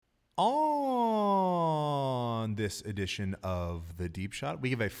On this edition of the Deep Shot, we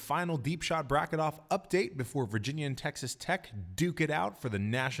give a final Deep Shot bracket off update before Virginia and Texas Tech duke it out for the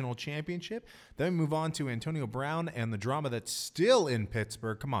national championship. Then we move on to Antonio Brown and the drama that's still in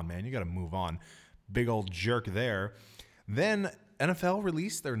Pittsburgh. Come on, man, you got to move on. Big old jerk there. Then NFL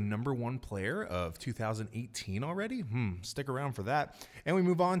released their number one player of 2018 already. Stick around for that. And we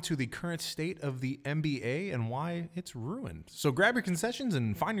move on to the current state of the NBA and why it's ruined. So grab your concessions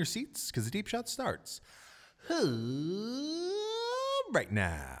and find your seats because the Deep Shot starts right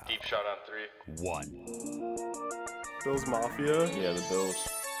now. Deep Shot on 3. 1. Bills Mafia. Yeah, the Bills.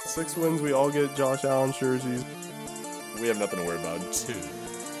 6 wins, we all get Josh Allen jerseys. We have nothing to worry about. 2. It's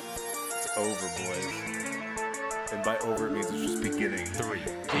over, boys. And by over, it means it's just beginning. 3.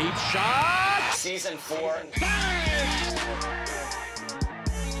 Deep shot! Season 4.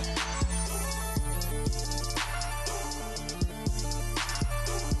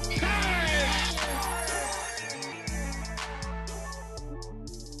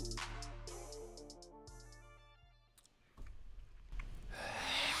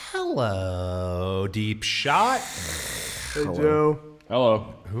 Hello, Deep Shot. Hey, Joe.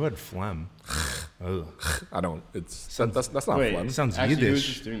 Hello. Who had phlegm? Ugh. I don't. That's not Wait, fun. Sounds actually, who was Yiddish.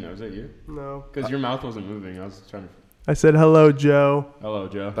 just doing that? Was that you? No. Because your mouth wasn't moving. I was trying to... I said hello, Joe. Hello,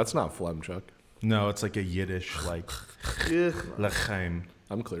 Joe. That's not phlegm, Chuck. No, it's like a Yiddish, like lechaim.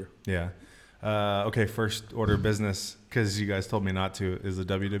 I'm clear. Yeah. Okay, first order of business, because you guys told me not to. Is the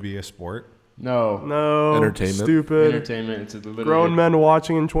WWE a sport? No. Entertainment. Stupid. Entertainment. It's literally Grown men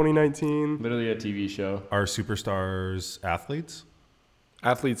watching in 2019. Literally a TV show. Are superstars athletes?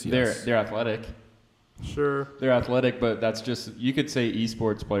 Athletes, yes. They're athletic. Sure. They're athletic, but that's just... You could say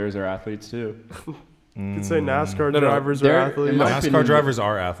esports players are athletes, too. You could say NASCAR No, drivers are They're- athletes. in my NASCAR opinion, drivers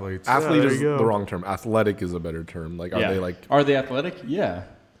are athletes. Athlete there is you go. the wrong term. Athletic is a better term. Like, are Yeah. they like... Are they athletic? Yeah.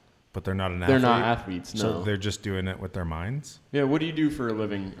 But they're not an They're athlete. not athletes, no. So they're just doing it with their minds? Yeah, what do you do for a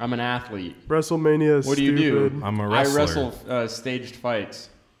living? I'm an athlete. WrestleMania is What do you stupid. do? I'm a wrestler. I wrestle staged fights.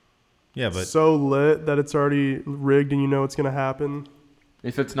 Yeah, but So lit that it's already rigged and you know it's going to happen.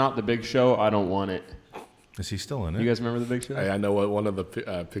 If it's not the Big Show, I don't want it. is he still in it? You guys remember the Big Show? I know what one of the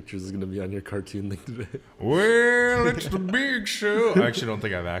pictures is going to be on your cartoon thing today. Well, it's the Big Show. I actually don't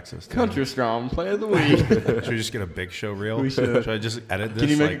think I have access to it. Country Strong Play of the Week. Should we just get a Big Show reel? We should. I just edit this? Can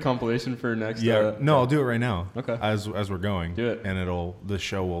you make like, a compilation for next? Yeah, no, I'll do it right now. Okay. As we're going. Do it. And the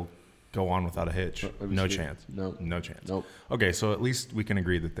show will go on without a hitch. we No should- chance. no. No chance. Nope. Okay, so at least we can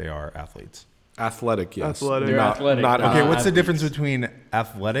agree that they are athletes. Athletic, yes. Athletic. They're Not, athletic. Not Okay, what's the athletes. difference between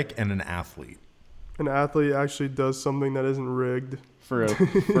athletic and an athlete? An athlete actually does something that isn't rigged. for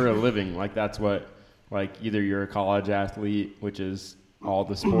a living. Like that's what, like either you're a college athlete, which is all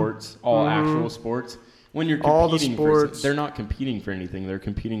the sports, all actual sports. When you're competing All the for, sports. they're not competing for anything. They're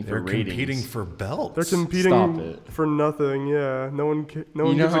competing for They're ratings. competing for belts. They're Stop competing it. for nothing. Yeah, no one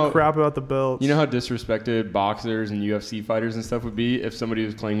know gives how- a crap about the belts. You know how disrespected boxers and UFC fighters and stuff would be if somebody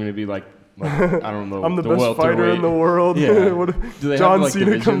was claiming to be like I don't know, I'm the best fighter in the world. Yeah. What Do they have, John like,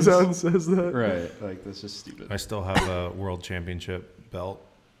 Cena comes divisions? out and says that. Right, like that's just stupid. I still have a world championship belt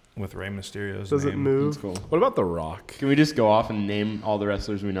with Rey Mysterio's Does it name. move? That's cool. What about The Rock? Can we just go off and name all the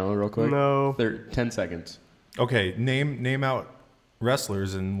wrestlers we know real quick? No. They're 10 seconds. Okay, name out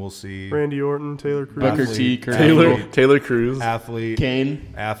wrestlers and we'll see. Randy Orton, Taylor Cruz. Booker Athlete. T, Kurt Angle, Taylor Cruz. Athlete.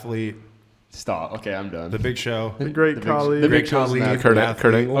 Kane. Athlete. Stop. Okay, I'm done. The Big Show. The great The Big- Khali. the Big Great Show's Khali, an Kurt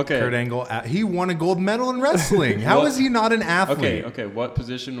athlete. Angle? Okay. Kurt Angle. He won a gold medal in wrestling. How What? is he not an athlete? Okay. What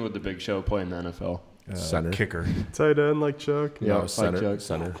position would the Big Show play in the NFL? Center. Kicker. Tight end like Chuck. Yeah, No, like center. Chuck.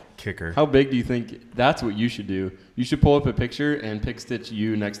 Center. Kicker. How big do you think? That's what you should do. You should pull up a picture and pick stitch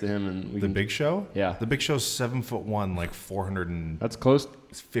you next to him, and we The can. Big Show? Yeah. The Big Show's 7'1", like 450 That's close.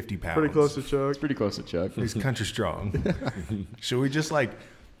 pounds. Pretty close to Chuck. It's pretty close to Chuck. He's country strong. Should we just like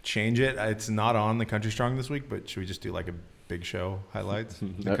change it? It's not on the country strong this week, but should we just do like a Big Show highlights?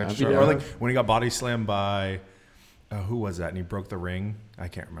 The I'd country be strong, down. or like when he got body slammed by who was that? And he broke the ring. I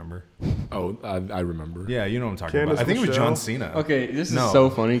can't remember. Oh, I remember. Yeah, you know what I'm talking Candace about. I think it was Michelle. John Cena. Okay, this No, is so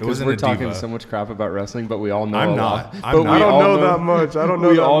funny it because wasn't we're a talking diva. so much crap about wrestling, but we all know I'm a not. lot. I'm But not. we I don't all know that much. I don't know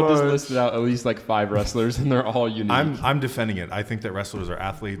We that all much. just listed out at least like 5 wrestlers, and they're all unique. I'm defending it. I think that wrestlers are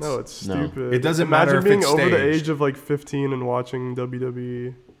athletes. No, it's No. stupid. It doesn't Imagine matter if being it's over the staged. age of like 15 and watching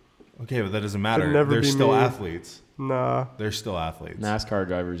WWE. Okay, but that doesn't matter. never They're be still me. athletes. Nah. They're still athletes. NASCAR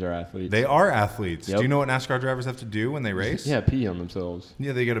drivers are athletes. They are athletes. Yep. Do you know what NASCAR drivers have to do when they race? yeah, pee on themselves.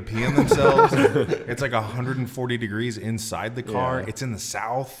 Yeah, they got to pee on themselves. It's like 140 degrees inside the car. Yeah. It's in the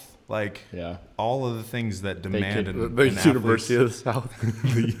South. Like Yeah. all of the things that demand kick- an The athlete's- University of the South.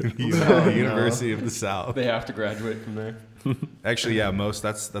 the University of the South. They have to graduate from there. Actually, yeah,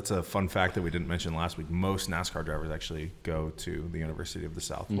 that's a fun fact that we didn't mention last week. Most NASCAR drivers actually go to the University of the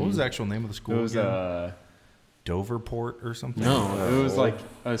South. What was the actual name of the school It was again? Doverport or something? no, it was like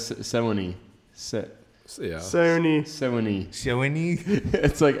a Sewanee. Yeah. Sony. Sewanee. Sewanee?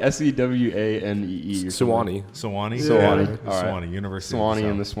 It's like Sewanee. Sewanee. Sewanee? Yeah. Sewanee. All right. Sewanee, University Sewanee of in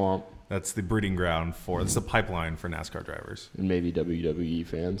the the South. swamp, That's the breeding ground for, that's the pipeline for NASCAR drivers. and maybe WWE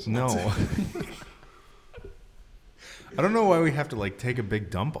fans. No. I don't know why we have to like take a big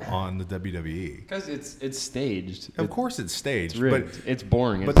dump on the WWE. Because it's staged. Of course it's staged, It's rigged. It's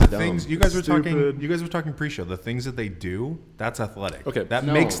boring. but It's the dumb. things you guys were Stupid. talking pre-show, the things that they do, that's athletic. Okay. That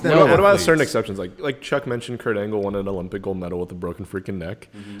No, makes them no. What about athletes. certain exceptions? Like Chuck mentioned, Kurt Angle won an Olympic gold medal with a broken freaking neck.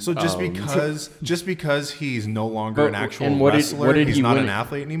 So just because he's no longer But- an actual and what did- wrestler, what did he's he not win an it?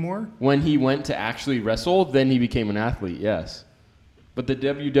 athlete anymore. When he went to actually wrestle, then he became an athlete. Yes, but the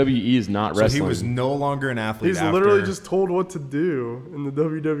WWE is not So wrestling. he was no longer an athlete. He's after, literally just told what to do in the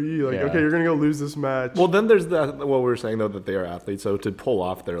WWE. Like, Yeah. okay, you're gonna go lose this match. Well, then there's that. What we were saying though, that they are athletes. So to pull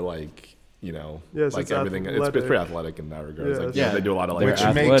off their Yes, like it's everything, it's athletic. pretty athletic in that regard. Yeah, It's like, it's- yeah, they do a lot of like. They're which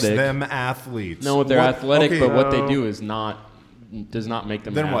athletic. makes them athletes. no, they're What- athletic, okay, but what they No. do does not make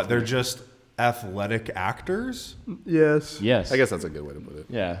them. then an what? They're athlete. just athletic actors. Yes. Yes. I guess that's a good way to put it.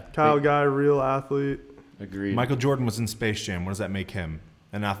 Yeah. Kyle Guy, real athlete. Agreed. Michael Jordan was in Space Jam. What does that make him?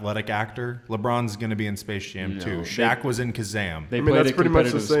 An athletic actor? LeBron's going to be in Space Jam No, too. they- Shaq was in Kazam. They I mean, played that's a pretty much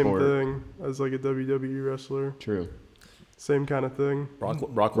the competitive same sport. thing as like a WWE wrestler. True. Same kind of thing.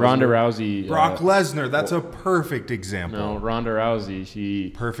 Brock Ronda Lesnar. Rousey. Brock Lesnar, that's a perfect example. No, Ronda Rousey. She.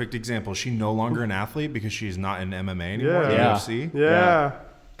 Perfect example. She no longer an athlete because she's not in MMA anymore. Yeah. Yeah. UFC. Yeah.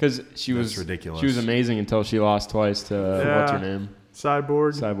 Because she That's was ridiculous. She was amazing until she lost twice to what's her name,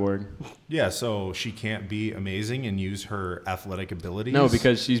 Cyborg. Cyborg. Yeah, so she can't be amazing and use her athletic abilities. No,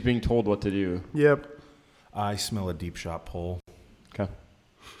 because she's being told what to do. Yep. I smell a deep shot pole. Okay.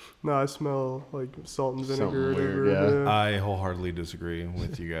 No, I smell like salt and Something vinegar. or weird, whatever. yeah. I wholeheartedly disagree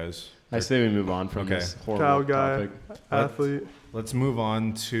with you guys. I say we move on from Okay. this Kyle horrible Guy, topic. athlete. Let's move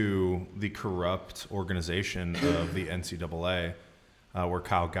on to the corrupt organization of the NCAA, where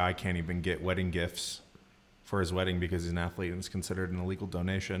Kyle Guy can't even get wedding gifts for his wedding because he's an athlete and it's considered an illegal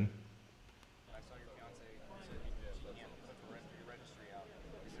donation. I saw your fiance said you put the registry out.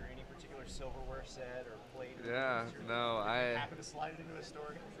 Is there any particular silverware set or plate? Yeah, no, I. Happen to slide it into a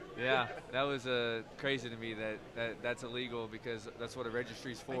story. Yeah, that was crazy to me that's illegal because that's what a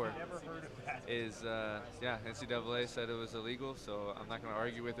registry's for. Never heard of that. Is yeah, NCAA said it was illegal, so I'm not going to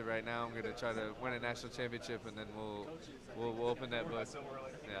argue with it right now. I'm going to try to win a national championship, and then we'll open that book.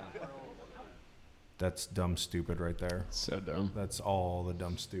 Yeah. That's dumb stupid right there. So dumb. That's all the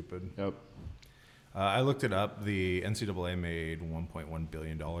dumb stupid. Yep. I looked it up. The NCAA made $1.1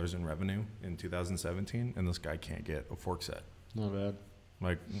 billion in revenue in 2017, and this guy can't get a fork set. Not bad.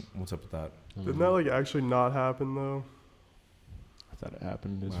 Like, what's up with that? Didn't that like actually not happen though? I thought it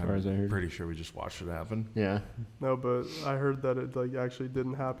happened as far as I I'm heard. pretty sure we just watched it happen. Yeah. No, but I heard that it like actually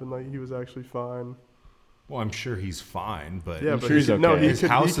didn't happen. Like he was actually fine. Well, I'm sure he's fine, but Yeah, I'm but sure he's he could, no, okay. he His could,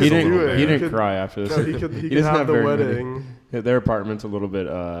 house he is could a do little it. bit- He He didn't could- cry after this. No, he could doesn't have the very many. wedding. Their apartment's a little bit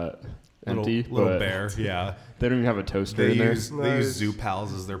empty, little but bear. Yeah, they don't even have a toaster they in there. use they Nice. use Zoo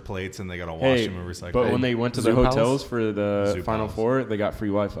Pals as their plates, and they gotta wash Hey, them and recycle. but them. when they went to the Zoo Pals? hotels for the Zoo Final Pals. Four, they got free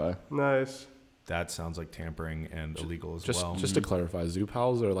Wi-Fi. Nice. that sounds like tampering and illegal as Just well. just to clarify, Zoo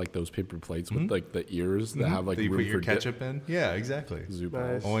Pals are like those paper plates with like the ears that have like that you room put your for dip. ketchup in. Yeah, exactly. Zoo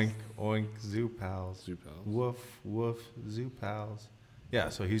Nice. Pals. Oink oink Zoo Pals. Zoo Pals. Woof woof Zoo Pals. Yeah,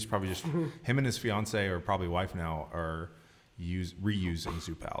 so he's probably just him and his fiance or probably wife now are reusing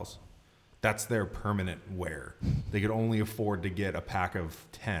Zoo Pals. That's their permanent wear. They could only afford to get a pack of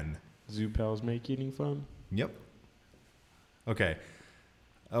 10. Zoo Pals make eating fun. Yep. Okay.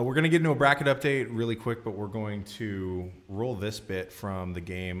 We're going to get into a bracket update really quick, but we're going to roll this bit from the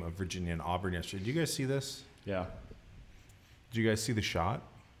game of Virginia and Auburn yesterday. Did you guys see this? Yeah, Did you guys see the shot?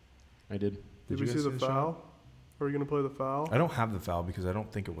 I did. Did you we guys see the shot? foul? Are we gonna play the foul? I don't have the foul because I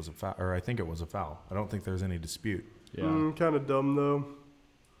don't think it was a foul, or I think it was a foul. I don't think there's any dispute. Yeah. Kind of dumb though.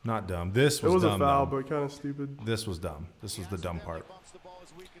 Not dumb. This It was, was a dumb. foul, though. but kind of stupid. This was dumb. This was the dumb part.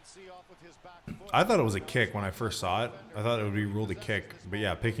 I thought it was a kick when I first saw it. I thought it would be ruled a kick. But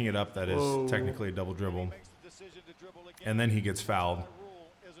yeah, picking it up, that is Whoa. technically a double dribble. And then he gets fouled.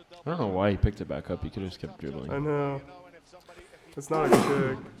 I don't know why he picked it back up. He could have just kept dribbling. I know. It's not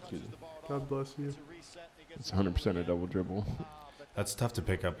a kick. God bless you. It's 100% a double dribble. That's tough to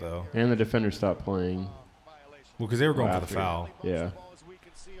pick up, though. And the defender stopped playing. Well, because they were going for the after. foul. Yeah.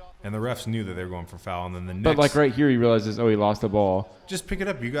 And the refs knew that they were going for foul. And then the But Knicks, like right here, he realizes, oh, he lost the ball. just pick it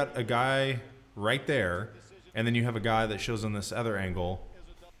up. You got a guy right there And then you have a guy that shows on this other angle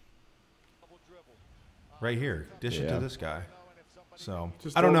right here. Dish it Yeah. to this guy. So,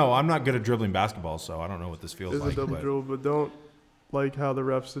 Just I don't don't- know. I'm not good at dribbling basketball, so I don't know what this feels It's like. a double but- dribble, but don't like how the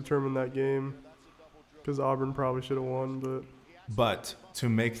refs determined that game. Because Auburn probably should have won, But to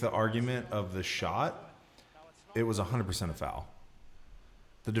make the argument of the shot, it was 100% a foul.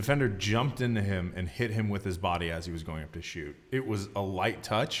 The defender jumped into him and hit him with his body as he was going up to shoot. It was a light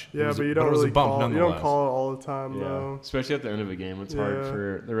touch. It yeah, was but a- you don't it was really a bump call. You don't nonetheless. call it all the time, Yeah, though. especially at the end of a game, it's hard Yeah.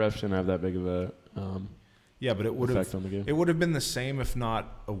 for the refs shouldn't have that big of a Yeah, but it would effect have on the game. it would have been the same, if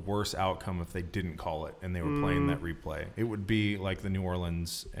not a worse outcome, if they didn't call it and they were playing that replay. It would be like the New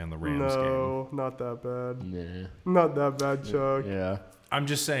Orleans and the Rams game. No, not that bad. Nah. Not that bad, Chuck. Yeah. I'm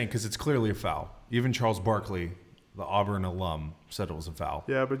just saying because it's clearly a foul. Even Charles Barkley, the Auburn alum, said it was a foul.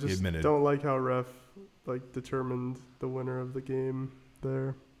 Yeah, but He just admitted. don't like how ref determined the winner of the game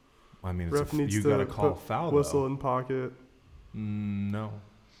there. I mean, Ref needs you to got to call a put foul. whistle Though. in pocket. No.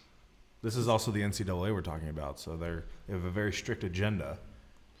 This is also the NCAA we're talking about, so they have a very strict agenda.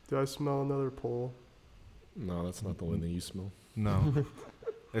 Do I smell another pole? No, that's not the one that you smell. No,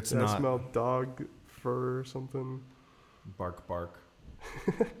 it's Yeah, I not. smell dog fur or something. Bark, bark.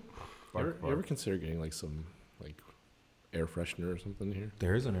 You Bark, ever bark. consider getting like some like air freshener or something here?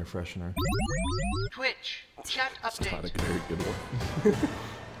 There is an air freshener. Twitch. Chat It's not update. a very good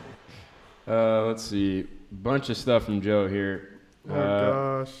one. Let's see. Bunch of stuff from Joe here. Oh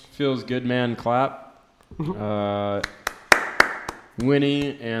gosh. Feels good, man. Clap.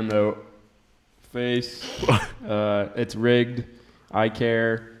 Winnie and the face. It's rigged. I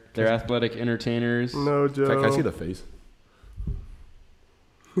care. They're athletic entertainers. No, Joe. Can I see the face?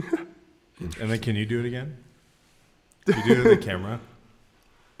 And then can you do it again? Can you do it to the camera?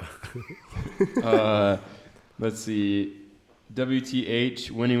 Let's see. WTH.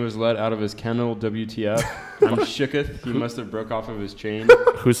 Winnie was let out of his kennel. WTF. I'm shooketh. He must have broke off of his chain.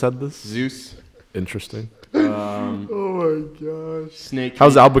 Who said this? Zeus. Interesting. Oh my gosh. Snake.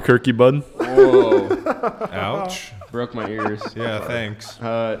 How's Albuquerque, bud? Whoa. Ouch. Broke my ears. Yeah, thanks.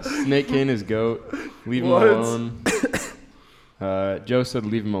 Snake Kane is goat. Leave him What? alone. Joe said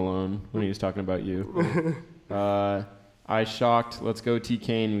leave him alone when he was talking about you. I shocked. Let's go T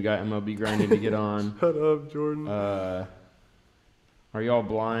Kane. We got MLB grinding to get on. Shut up, Jordan. Are y'all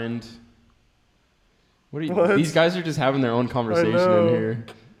blind? What are you? What? These guys are just having their own conversation in know. here.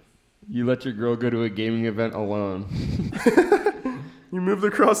 You let your girl go to a gaming event alone. You moved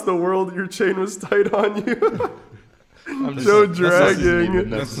across the world. Your chain was tight on you. I'm just Joe this is dragging. new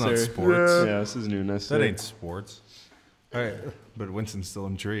and That's not necessary. sports. Yeah. Yeah, this is new and That necessary. ain't sports. All right, but Winston's still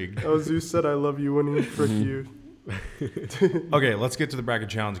intrigued. Oh, Zeus said, "I love you, Winnie." Frick you. Okay, let's get to the bracket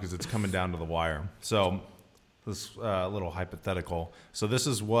challenge because it's coming down to the wire. So, this little hypothetical. So, this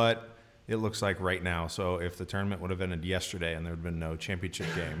is what it looks like right now. So, if the tournament would have ended yesterday and there would have been no championship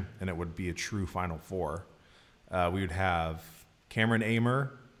game and it would be a true Final Four, we would have Cameron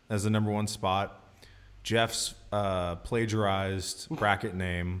Amer as the number one spot, Jeff's plagiarized bracket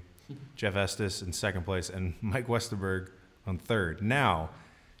name, Jeff Estes in second place, and Mike Westerberg on third. Now,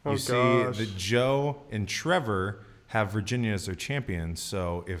 you Oh, see gosh. that Joe and Trevor have Virginia as their champions.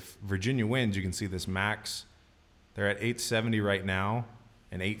 So if Virginia wins, you can see this max. They're at 870 right now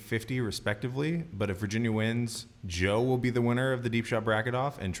and 850 respectively. But if Virginia wins, Joe will be the winner of the deep shot bracket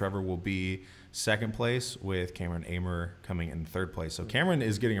off, and Trevor will be second place with Cameron Amer coming in third place. So Cameron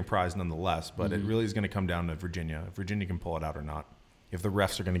is getting a prize nonetheless, but it really is going to come down to Virginia. If Virginia can pull it out or not. If the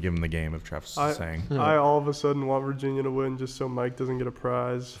refs are going to give him the game, if Travis is saying. I all of a sudden want Virginia to win just so Mike doesn't get a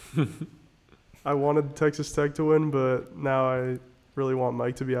prize. I wanted Texas Tech to win, but now I really want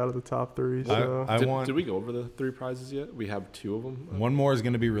Mike to be out of the top three. So I want Did we go over the 3 prizes yet? We have 2 of them. one more is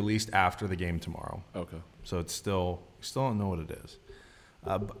going to be released after the game tomorrow. Okay. So it's still don't know what it is.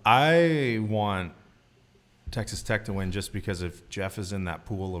 I want Texas Tech to win just because if Jeff is in that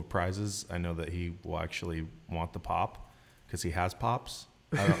pool of prizes, I know that he will actually want the pop because he has pops.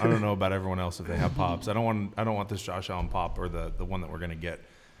 I don't know about everyone else if they have pops. I don't want this Josh Allen pop or the one that we're going to get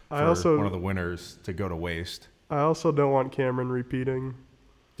for I also one of the winners to go to waste. I also don't want Cameron repeating.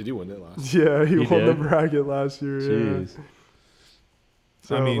 Did you win it last? Yeah, he won the did? bracket last year. Yeah. Jeez.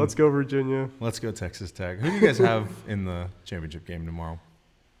 So I mean- let's go Virginia. Let's go Texas Tech. Who do you guys have in the championship game tomorrow?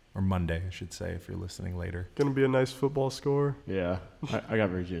 Or Monday, I should say, if you're listening later. Gonna be a nice football score. Yeah, I got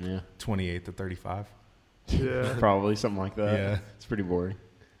Virginia. 28-35. Yeah. Probably something like that. Yeah. It's pretty boring.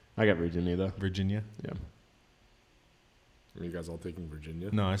 I got Virginia though. Virginia. Yeah. Are you guys all thinking Virginia?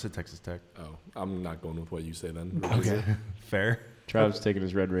 No, I said Texas Tech. Oh, I'm not going with what you say then. Okay, fair. Travis taking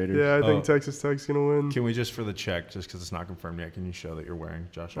his Red Raiders. Yeah, I think Oh. Texas Tech's gonna win. Can we just for the check, just because it's not confirmed yet, can you show that you're wearing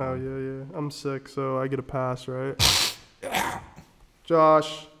Josh Oh Allen? yeah. I'm sick, so I get a pass, right?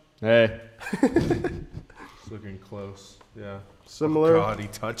 Josh, Hey, It's looking close. Yeah. similar. God, he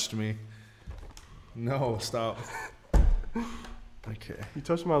touched me. No, stop. Okay. You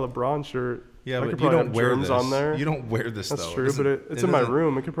touched my LeBron shirt. Yeah, I but could you probably don't have wear germs this. on there. You don't wear this That's though. true, doesn't- but it's in my doesn't-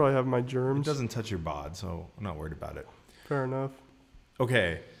 room. It could probably have my It germs. doesn't touch your bod, so I'm not worried about it. Fair enough.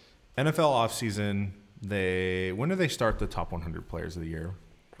 Okay, NFL offseason. When do they start the top 100 players of the year?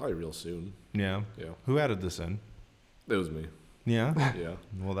 Probably real soon. Yeah. Yeah. Who added this in? It was me. Yeah. Yeah.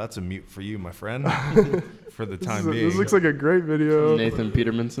 Well, that's a mute for you, my friend, for the time This being. looks like a great video. Nathan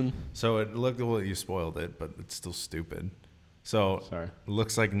Petermanson. So it looked well, you spoiled it, but it's still stupid. So Sorry. it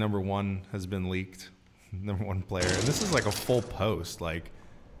looks like number one has been leaked. Number one player, and this is like a full post. Like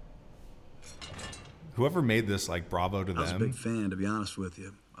whoever made this, like bravo to I was a them. big fan, to be honest with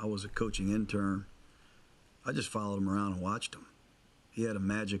you. I was a coaching intern. I just followed him around and watched him. He had a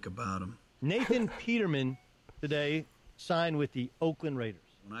magic about him. Nathan Peterman today signed with the Oakland Raiders.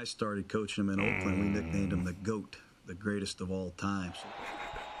 When I started coaching him in Oakland, we nicknamed him the GOAT, the greatest of all time.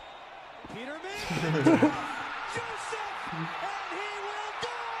 Peterman, Joseph, and he will go!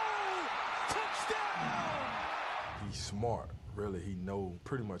 Touchdown! He's smart, really. He know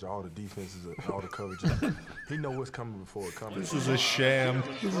pretty much all the defenses, all the coverages. He know what's coming before it comes. This is a sham.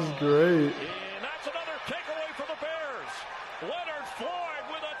 This is great. And that's another takeaway for the Bears. Leonard Floyd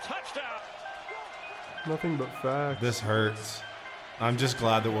with a touchdown. Nothing but facts. This hurts. I'm just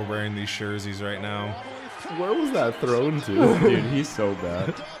glad that we're wearing these jerseys right now. Where was that thrown to? Dude, he's so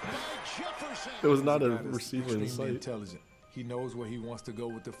bad. It was not a This guy is receiver in extremely sight. intelligent. He knows where he wants to go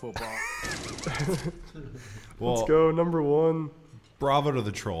with the football. Well, Let's go, number one. bravo to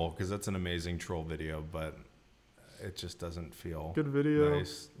the troll because that's an amazing troll video, but it just doesn't feel Good video.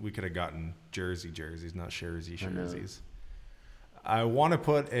 nice. We could have gotten jerseys, not Jersey I know. jerseys. I want to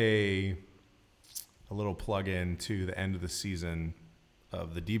put a little plug in to the end of the season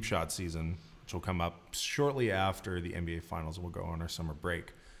of the Deep Shot season, which will come up shortly after the NBA Finals. We'll go on our summer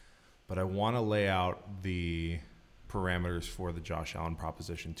break. But I want to lay out the parameters for the Josh Allen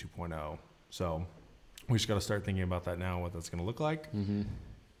Proposition 2.0. So we just got to start thinking about that now, what that's going to look like. Mm-hmm.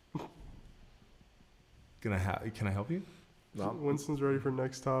 Can I help you? Not, Winston's ready for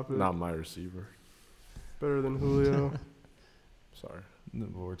next topic. not my receiver. Better than Julio. Sorry. No,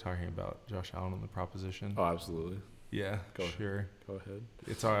 but we're talking about Josh Allen and the proposition. Oh, absolutely. Yeah, Go sure. Go ahead.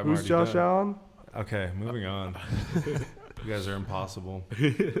 It's all right. Who's Josh Allen? Okay, moving on. You guys are impossible.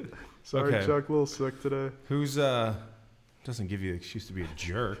 Sorry, Okay. Chuck, a little sick today. Who's doesn't give you the excuse to be a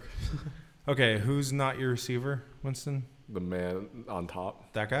jerk. Okay, who's not your receiver, Winston? The man on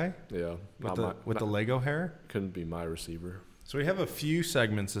top. That guy Yeah. with the Lego hair. Couldn't be my receiver. So we have a few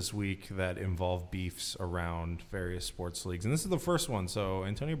segments this week that involve beefs around various sports leagues, and this is the first one. So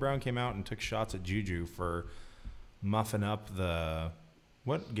Antonio Brown came out and took shots at Juju for muffing up the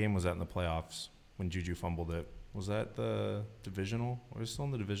what game was that in the playoffs when Juju fumbled it? Was that the divisional? Or was it still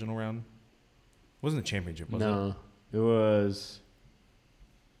in the divisional round? It wasn't the championship, was it? No, it was.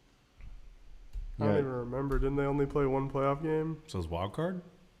 I don't Yeah. even remember. Didn't they only play one playoff game? So it was wild card?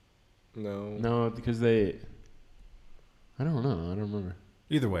 No. No, because they. I don't know. I don't remember.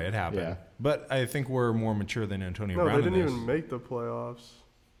 Either way, it happened. Yeah. But I think we're more mature than Antonio No, Brown. they didn't in this. even make the playoffs.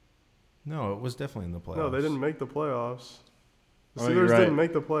 No, it was definitely in the playoffs. No, they didn't make the playoffs. The Oh, you're Steelers right. didn't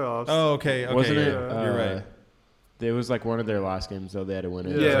make the playoffs. Oh, okay. Wasn't yeah, it? You're right. It was like one of their last games, though. They had to win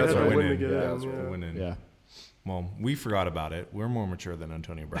it. Yeah, that's they had right. to win to Win get in. in. Yeah, that's right. yeah. Win in. Yeah. Well, we forgot about it. We're more mature than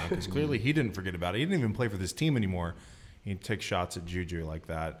Antonio Brown because clearly he didn't forget about it. He didn't even play for this team anymore. He takes shots at Juju like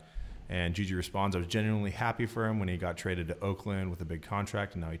that. And Juju responds, I was genuinely happy for him when he got traded to Oakland with a big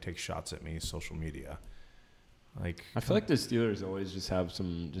contract, and now he takes shots at me social media. Like, I feel like the Steelers always just have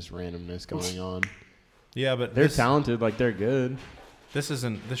some just randomness going on. yeah, but They're this, talented, like they're good. this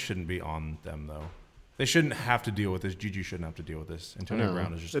shouldn't be on them, though. They shouldn't have to deal with this. Juju shouldn't have to deal with this. Antonio know.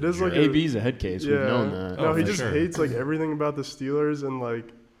 Brown is just It a is like jerk. AB's a head case. We've known that. No, Oh, he for just sure. hates like everything about the Steelers and like.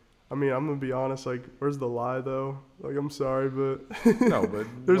 I mean, I'm gonna be honest. Like, where's the lie though? Like, I'm sorry, but No, but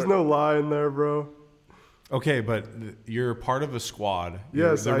there's no lie in there, bro. Okay, but you're part of a squad.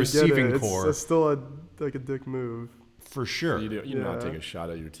 Yes, You're the I receiving get it. core. It's still a dick move. For sure. You do not Yeah. take a shot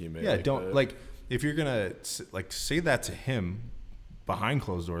at your teammate. Yeah, like don't that. like if you're gonna like say that to him, behind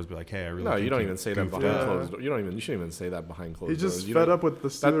closed doors be like, hey, I really No, think you don't even say that goofed behind up. closed doors. You shouldn't even say that behind closed He's doors. just You fed don't- up with the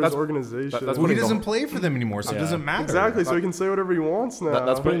Steelers that's- organization. that's Well, he putting the doesn't whole- play for them anymore, so it doesn't matter. Exactly, so he can say whatever he wants now.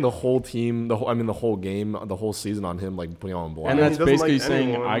 That's putting the whole team, the whole game, the whole season on him, like putting on blast. And that's he doesn't basically like saying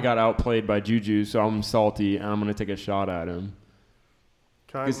anyone. I got outplayed by Juju, so I'm salty and I'm gonna take a shot at him.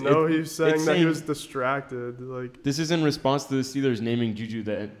 No, he's it's saying that he saying- was distracted. Like, This is in response to the Steelers naming Juju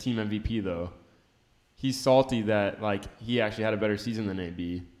the team MVP, though. He's salty that like he actually had a better season than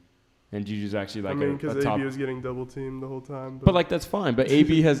AB, and Juju's actually like because a top. AB was getting double teamed the whole time. But like that's fine. But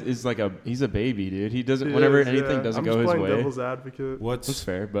AB is like he's a baby, dude. He doesn't He whenever is, anything yeah. doesn't I'm go just his playing way. devil's advocate. That's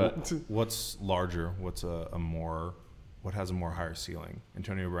fair, but What's larger? What's a more? What has a more higher ceiling?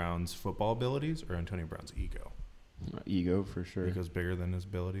 Antonio Brown's football abilities or Antonio Brown's ego? ego for sure. Ego's bigger than his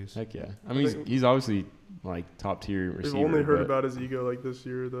abilities. Heck yeah. I mean, he's obviously like top tier receiver. We've only heard but- about his ego like this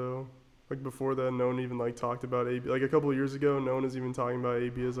year, though. Like before that, no one even like talked about AB. Like a couple of years ago, no one is even talking about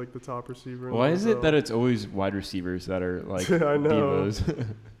AB as like the top receiver. in Why the is it NFL. that it's always wide receivers that are like I know.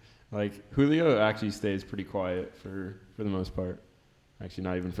 divas? Like Julio actually stays pretty quiet for the most part. Actually,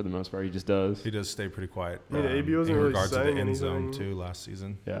 not even for the most part. He just does. He does stay pretty quiet. I mean, AB wasn't in really regards to the saying end zone anything. too last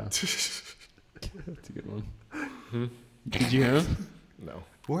season. Yeah. That's a good one. Did you hear him? No.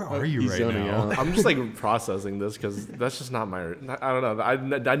 Where are you He's right zoning now? out. I'm just like processing this because that's just not my. I don't know. I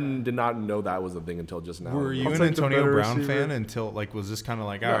did not know that was a thing until just now. Were you I'll an take the Antonio better Brown receiver. fan until like was this kind of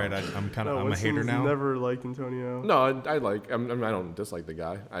like all No. right? I'm kind of No, I'm a hater Winston's now. Never liked Antonio. No, I like. I mean, I don't dislike the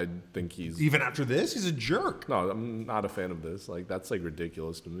guy. I think he's. Even after this, he's a jerk. No, I'm not a fan of this. Like that's like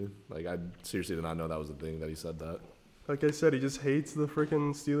ridiculous to me. Like I seriously did not know that was a thing that he said that. Like I said, he just hates the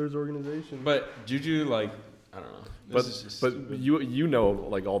freaking Steelers organization. But Juju, like, I don't know. This is just But stupid. you know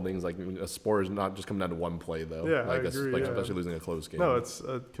like all things like a sport is not just coming down to one play though. Yeah, like I agree, like yeah. especially losing a close game. No, it's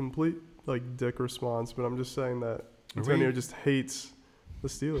a complete like dick response. But I'm just saying that Are Antonio we- just hates the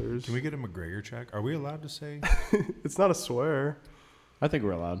Steelers. Can we get a McGregor check? Are we allowed to say? It's not a swear. I think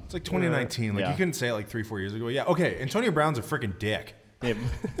we're allowed. It's like 2019. Like Yeah. you couldn't say it like 3-4 years ago. Yeah. Okay. Antonio Brown's a freaking dick. Yeah,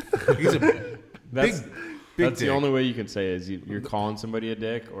 He's a that's big that's dick. the only way you can say it is you're calling somebody a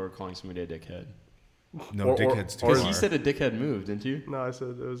dick or calling somebody a dickhead. No, Or- dickhead's too Because far. he said a dickhead move, didn't you? No, I said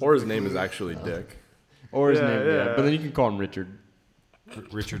it was. or his name is actually Dick. Or his Yeah, name, yeah. yeah. But then you can call him Richard.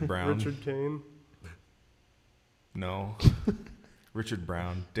 Richard Brown. Richard Kane. No. Richard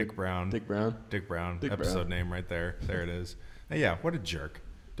Brown. Dick Brown. Dick Brown. Dick Brown. Dick Episode Brown. name right there. There it is. Yeah. What a jerk.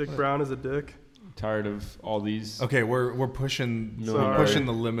 Dick Brown is a dick. Tired of all these. Okay, we're pushing Sorry. pushing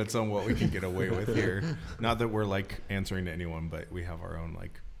the limits on what we can get away with here. Not that we're like answering to anyone, but we have our own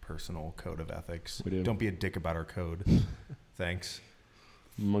like personal code of ethics. We do. Don't be a dick about our code. Thanks.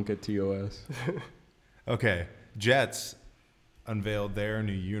 Monka TOS. Okay, Jets unveiled their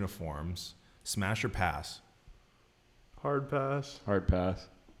new uniforms. Smash or pass? Hard pass. Hard pass.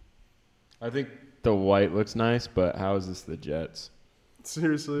 I think the white looks nice, but how is this the Jets?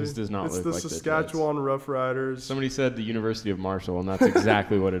 Seriously. This does not It's look the like the Saskatchewan Roughriders. Somebody said the University of Marshall, and that's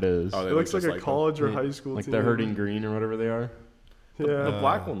exactly what it is. Oh, It they looks look like just a college or Yeah. high school Like team. the Herding Green or whatever they are. Yeah. The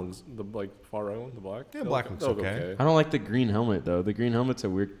black one looks the like far right one. The black. Yeah, They black look- looks they look okay. I don't like the green helmet though. The green helmet's a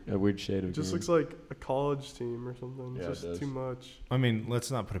weird shade of It just green. looks like a college team or something. Yeah, it It's does. just too much. I mean, let's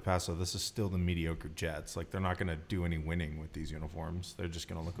not put it past them. This is still the mediocre Jets. Like they're not going to do any winning with these uniforms. They're just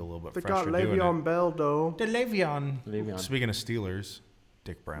going to look a little bit They fresh got for doing Le'Veon it. Bell, though. The Le'Veon. Le'Veon. Speaking of Steelers,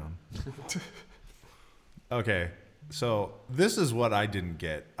 Dick Brown. Okay, so this is what I didn't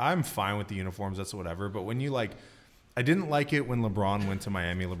get. I'm fine with the uniforms, that's whatever. But when you like, I didn't like it when LeBron went to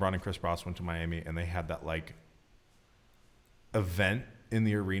Miami. LeBron and Chris Ross went to Miami, and they had that like event in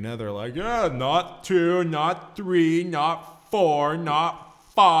the arena. They're like, yeah, not 2, not 3, not 4,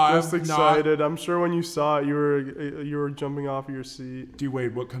 not 5. Just excited. I'm sure when you saw it, you were jumping off of your seat. D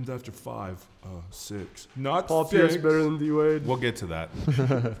Wade, what comes after 5? 6. Not Paul 6. Pierce better than D Wade. We'll get to that.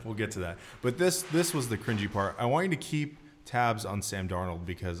 We'll get to that. But this was the cringy part. I want you to keep tabs on Sam Darnold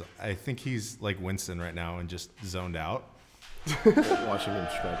because I think he's like Winston right now and just zoned out. Watching him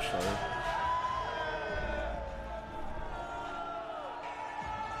stretch. Sorry.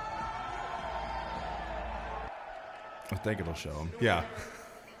 I think it'll show him. Yeah.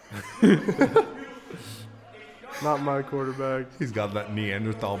 Not my quarterback. He's got that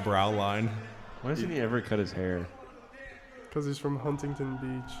Neanderthal brow line. Why doesn't he ever cut his hair? Because he's from Huntington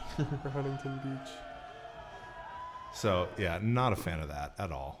Beach. Or Huntington Beach. So, yeah, not a fan of that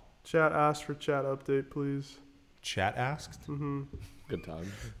at all. Chat asked for chat update, please. Chat asked? Mm-hmm. Good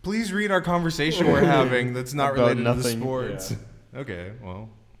time. Please read our conversation we're having that's not About related to the nothing, sports. Okay, well,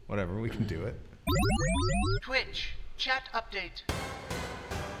 whatever. We can do it. Twitch. Chat update.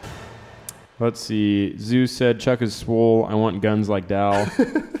 Let's see. Zeus said, Chuck is swole. I want guns like Dow.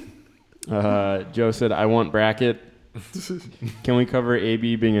 Joe said, I want bracket. Can we cover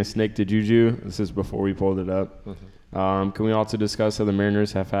AB being a snake to Juju? This is before we pulled it up. Can we also discuss how the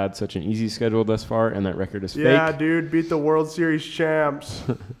Mariners have had such an easy schedule thus far and that record is Yeah, fake? dude, beat the World Series champs.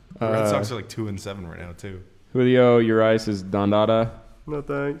 The Red Sox are like 2-7 right now too. Julio Urias is Dondada. No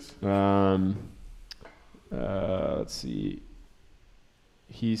thanks. Let's see.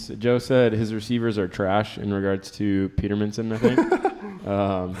 Joe said his receivers are trash in regards to Petermanson, I think.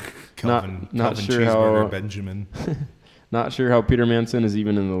 Calvin not sure Cheeseburger how Benjamin. Not sure how Peter Manson is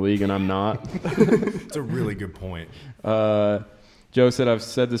even in the league, and I'm not. It's a really good point. Joe said, I've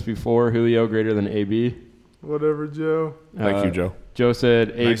said this before, Julio greater than AB. Whatever, Joe. Thank you, Joe. Joe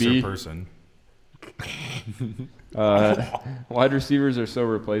said Nicer AB. person. Wide receivers are so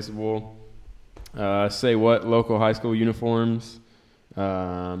replaceable. Say what? Local high school uniforms.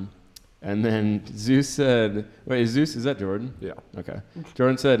 And then Zeus said, wait, Zeus, is that Jordan? Yeah. Okay.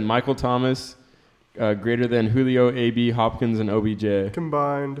 Jordan said Michael Thomas greater than Julio, AB, Hopkins, and OBJ.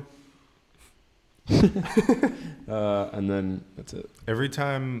 Combined. And then that's it. Every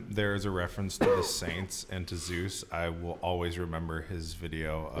time there is a reference to the Saints and to Zeus, I will always remember his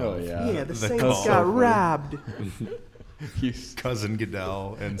video of Yeah, the Saints call. got robbed. Cousin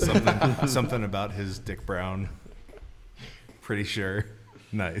Goodell and something about his Dick Brown. Pretty sure.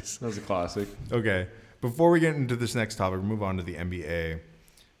 Nice. That was a classic. Okay. Before we get into this next topic, move on to the NBA.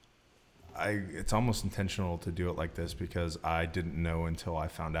 It's almost intentional to do it like this because I didn't know until I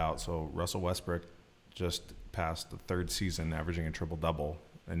found out. So Russell Westbrook just passed the third season averaging a triple-double,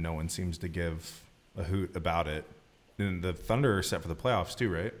 and no one seems to give a hoot about it. And the Thunder are set for the playoffs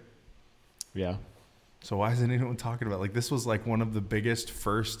too, right? Yeah. So why isn't anyone talking about it? Like, this was like one of the biggest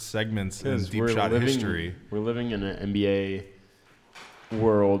first segments in Deep Shot history. We're living in an NBA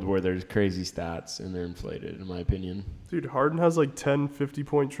world where there's crazy stats and they're inflated, in my opinion. Dude, Harden has like 10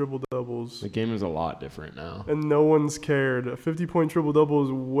 50-point triple-doubles. The game is a lot different now. And no one's cared. A 50-point triple-double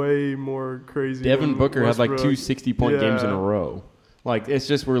is way more crazy. Devin Booker had like Westbrook. 2 60-point games in a row. Like, it's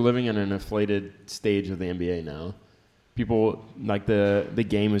just we're living in an inflated stage of the NBA now. People, like, the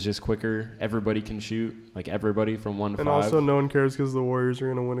game is just quicker. Everybody can shoot. Like, everybody from 1 to 5. And also no one cares because the Warriors are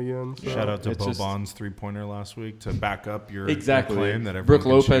going to win again. So. Shout out to It's just- Boban's three-pointer last week to back up your Exactly. your claim that everyone Brooke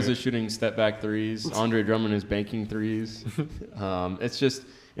can Lopez shoot. is shooting step-back threes. Andre Drummond is banking threes. It's just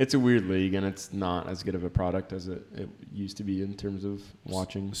 – it's a weird league, and it's not as good of a product as it used to be in terms of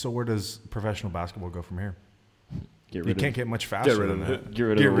watching. So where does professional basketball go from here? Get You rid can't of get much faster rid than of that. it. Get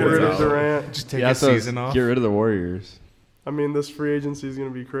rid Get of the rid Get rid Warriors. of Durant. Just take Yeah, a so season off. Get rid of the Warriors. I mean, this free agency is going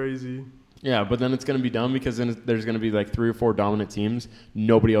to be crazy. Yeah, but then it's going to be dumb because then there's going to be like 3 or 4 dominant teams.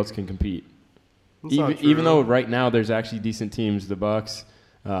 Nobody else can compete. That's not true. Even though right now there's actually decent teams, the Bucks,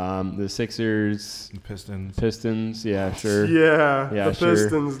 the Sixers, The Pistons. Pistons. Yeah, sure. Yeah, Yeah, the sure.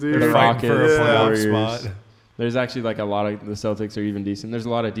 Pistons, dude. The They're fighting for a Rockets, playoff Warriors. spot. There's actually like a lot of the Celtics are even decent. There's a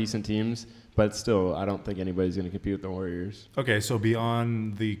lot of decent teams, but still, I don't think anybody's going to compete with the Warriors. Okay, so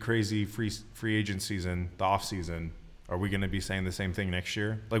beyond the crazy free agent season, the off season, are we going to be saying the same thing next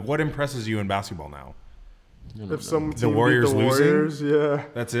year? Like, what impresses you in basketball now? I don't know. If some The team beat Warriors the losing? Warriors, yeah,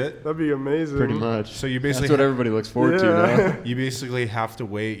 That's it. that'd be amazing. Pretty much. So you That's basically what everybody looks forward to. Yeah. Though. you basically have to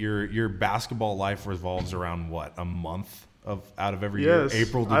wait. Your basketball life revolves around what, a month out of every Yes, year,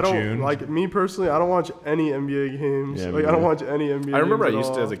 April to I don't June. like me personally. I don't watch any NBA games. Yeah, like me I don't neither. watch any NBA. I remember I games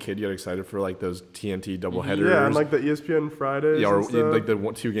used at to, all. as a kid, get excited for like those TNT doubleheaders. Yeah, and like the ESPN Fridays. yeah, and or stuff. like the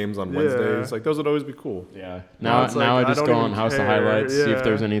 2 games on Yeah. Wednesdays. Like those would always be cool. Yeah. Now Now, it's now like, I just I go don't on even House of care. Highlights, see if Yeah.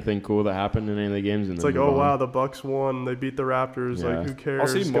 there's anything cool that happened in any of the games. And It's then like, move oh on. wow, the Bucks won. They beat the Raptors. Yeah. Like who cares? I'll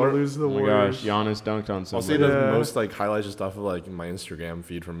see It's more- gonna lose to the Oh my Warriors. gosh, Giannis dunked on I'll see somebody. the Yeah. most like highlights and stuff of like my Instagram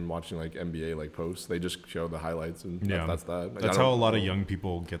feed from watching like NBA like posts. They just show the highlights and Yeah. that's that. Like, That's I how a don't- lot of young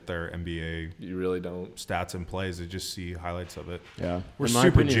people get their NBA You really don't. stats and plays. They just see highlights of it. Yeah. We're In my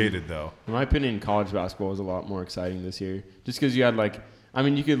super opinion- jaded, though. In my opinion, college basketball was a lot more exciting this year. Just because you had like, I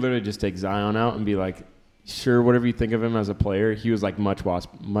mean, you could literally just take Zion out and be like, sure, whatever you think of him as a player, he was like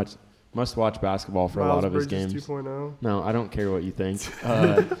must-watch basketball for a lot of his Bridges games. 2.0. No, I don't care what you think.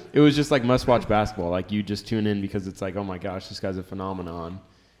 It was just like must-watch basketball. Like you just tune in because it's like, oh my gosh, this guy's a phenomenon,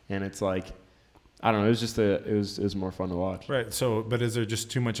 and it's like, I don't know. It was just it was more fun to watch. Right. So, but is there just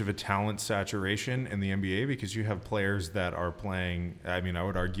too much of a talent saturation in the NBA because you have players that are playing? I mean, I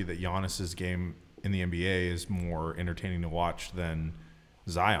would argue that Giannis's game in the NBA is more entertaining to watch than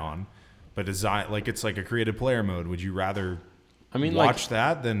Zion. But is Zion like it's like a creative player mode? Would you rather I mean, watch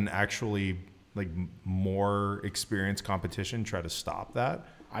that than actually like more experienced competition try to stop that?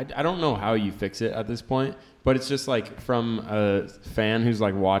 I don't know how you fix it at this point, but it's just like from a fan who's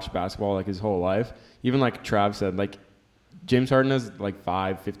like watched basketball like his whole life. Even like Trav said, like James Harden has like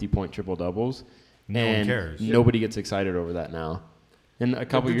 5 50-point triple doubles. No one cares. Nobody gets excited over that now. And a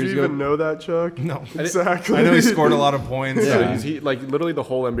couple years Did you ago, even know that, Chuck? No. Exactly. I know he scored a lot of points. Yeah, he like literally the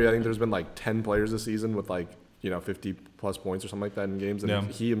whole NBA. I think there's been like 10 players this season with like 50 plus points or something like that in games, and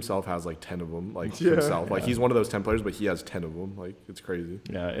he himself has like 10 of them. Like himself, like he's one of those 10 players, but he has 10 of them. Like it's crazy.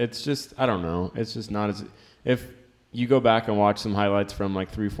 Yeah, it's just I don't know. It's just not as if you go back and watch some highlights from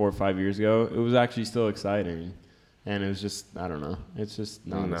like 3, 4, 5 years ago, it was actually still exciting, and it was just I don't know. It's just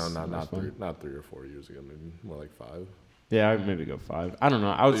not not 3 or 4 years ago, maybe more like 5. Yeah, I'd maybe go 5. I don't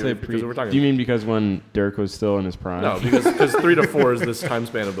know. I would say because we're talking. Do you mean because when Dirk was still in his prime? No, because 3 to 4 is this time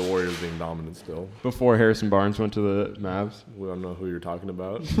span of the Warriors being dominant still. Before Harrison Barnes went to the Mavs? We don't know who you're talking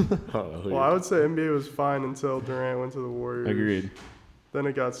about. I would say NBA was fine until Durant went to the Warriors. Agreed. Then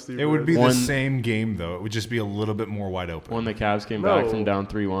it got stupid. It would be the same game, though. It would just be a little bit more wide open. When the Cavs came back from down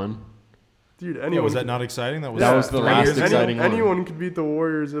 3-1. Dude, anyone was that not exciting? That was the last exciting one. Anyone could beat the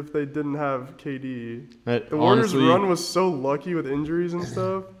Warriors if they didn't have KD. The Warriors' run was so lucky with injuries and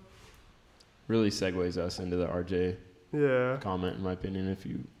stuff. Really segues us into the RJ comment, in my opinion, if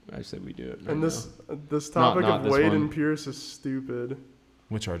you I said we do it. And this topic of Wade and Pierce is stupid.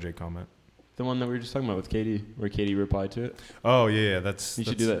 Which RJ comment? The one that we were just talking about with KD, where KD replied to it. Oh, yeah, you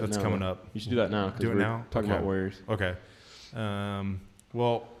should do that. That's now. coming up. You should do that now. Do it now? Talking about Warriors. Okay.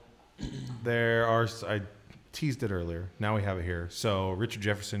 Well, I teased it earlier. Now we have it here. So Richard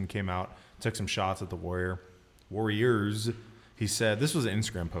Jefferson came out, took some shots at the Warriors. He said, this was an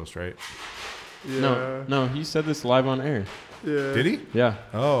Instagram post, right? Yeah. No, he said this live on air. Yeah. Did he? Yeah.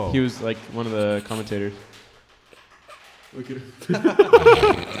 Oh. He was like one of the commentators. Look at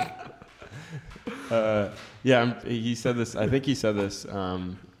him. He said this. I think he said this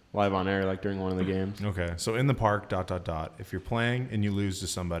live on air, like during one of the games. Okay. So in the park, ... If you're playing and you lose to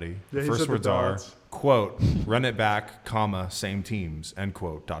somebody, the first words are, quote, run it back, comma, same teams, end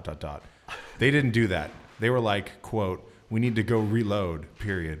quote, ... They didn't do that. They were like, quote, we need to go reload,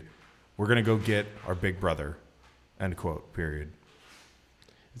 period. We're going to go get our big brother, end quote, period.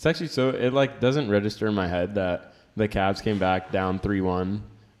 It's actually it like doesn't register in my head that the Cavs came back down 3-1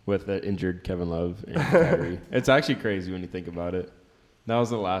 with the injured Kevin Love and Kyrie. It's actually crazy when you think about it. That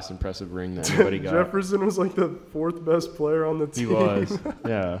was the last impressive ring that anybody got. Jefferson was like the 4th best player on the team. He was,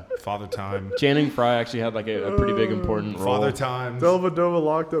 yeah. Father time. Channing Frye actually had like a pretty big important role. Father time. Dellavedova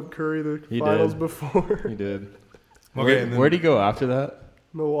locked up Curry the finals before. He did. Okay, where'd he go after that?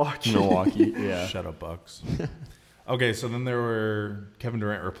 Milwaukee, yeah. Shut up, Bucks. Okay, so then Kevin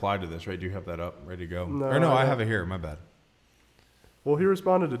Durant replied to this, right? Do you have that up, ready to go? No, I have it here. My bad. Well, he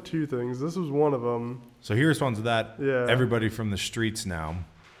responded to 2 things. This was one of them. So he responds to that. Yeah. Everybody from the streets now.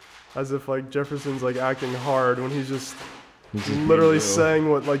 As if like Jefferson's like acting hard when he's just literally saying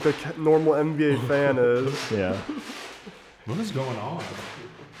what like the normal NBA fan is. Yeah. What is going on?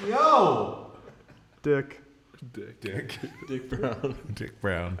 Yo! Dick Brown. Dick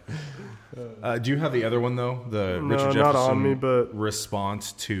Brown. Do you have the other one though? The Richard Jefferson not on me, but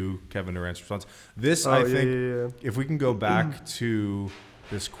response to Kevin Durant's response. This I think if we can go back to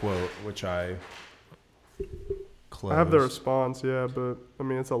this quote, which I closed. I have the response, yeah, but I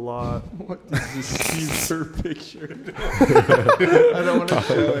mean it's a lot. What is this Caesar picture? I don't want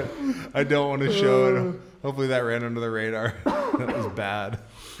to show it. Hopefully that ran under the radar. That was bad.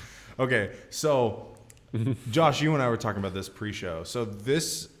 Okay, so Josh, you and I were talking about this pre-show. So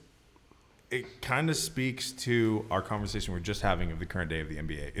it kind of speaks to our conversation we're just having of the current day of the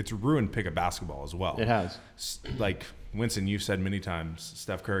NBA. It's ruined pickup basketball as well. It has. Like Winston, you've said many times,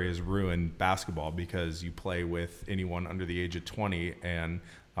 Steph Curry has ruined basketball because you play with anyone under the age of 20 and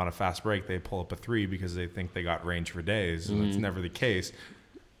on a fast break they pull up a 3 because they think they got range for days. And that's never the case.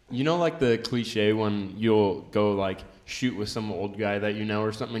 You know, like the cliche when you'll go like shoot with some old guy that you know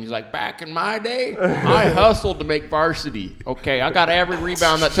or something, and he's like, back in my day, I hustled to make varsity. Okay, I got every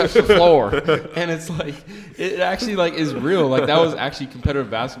rebound that touched the floor. And it's like, it actually like is real. Like that was actually competitive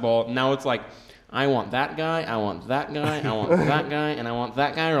basketball. Now it's like, I want that guy, I want that guy, I want that guy, and I want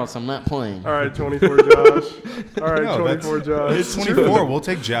that guy, or else I'm not playing. All right, 24 Josh. All right, 24 Josh. It's 24. We'll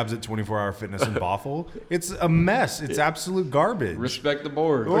take jabs at 24-hour fitness in Bothell. It's a mess. It's absolute garbage. Respect the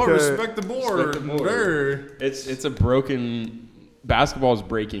board. Oh, okay. Respect the board. Respect the board. It's a broken. Basketball is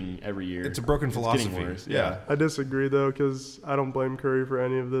breaking every year. It's a broken philosophy. Getting worse. Yeah. I disagree though, because I don't blame Curry for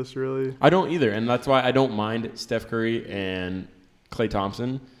any of this really. I don't either, and that's why I don't mind Steph Curry and Klay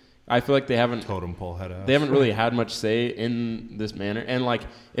Thompson. I feel like they haven't totem pole head ass. They haven't really had much say in this manner. And like,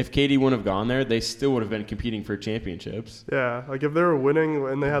 if KD wouldn't have gone there, they still would have been competing for championships. Yeah, like if they were winning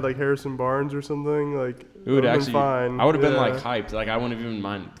and they had like Harrison Barnes or something, like it would actually. Fine. I would have been like hyped. Like I wouldn't have even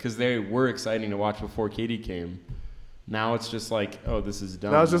mind because they were exciting to watch before KD came. Now it's just like, oh, this is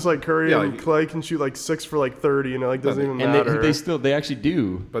dumb. Now it's just like Curry and Clay can shoot like 6 for like 30, and it like doesn't even matter. And they actually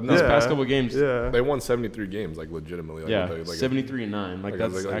do. But these past couple games, they won 73 games like legitimately. Like, 73-9. Like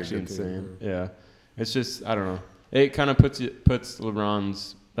that's actually insane. Yeah, it's just I don't know. It kind of puts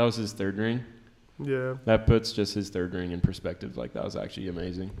LeBron's. That was his 3rd ring. Yeah. That puts just his 3rd ring in perspective. Like that was actually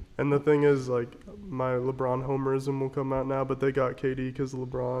amazing. And the thing is, like, my LeBron homerism will come out now, but they got KD because of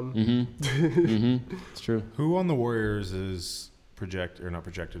LeBron. It's true. Who on the Warriors is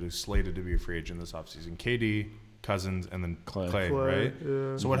who's slated to be a free agent this offseason? KD, Cousins, and then Clay, right?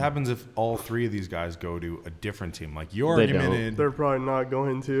 Yeah. So what happens if all 3 of these guys go to a different team? Like your argument, they're probably not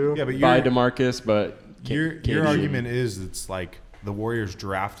going to. Yeah, but buy DeMarcus, but your argument is it's like the Warriors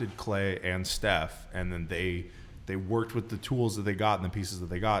drafted Clay and Steph, and then they worked with the tools that they got and the pieces that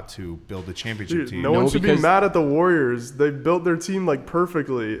they got to build a championship team. No one should be mad at the Warriors. They built their team like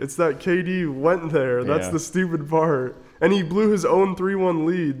perfectly. It's that KD went there. That's the stupid part. And he blew his own 3-1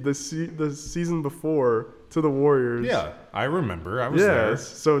 lead the season before to the Warriors. Yeah, I remember. I was there.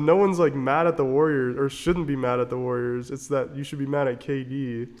 So no one's like mad at the Warriors or shouldn't be mad at the Warriors. It's that you should be mad at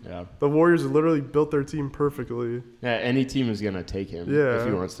KD. Yeah. The Warriors literally built their team perfectly. Yeah, any team is going to take him if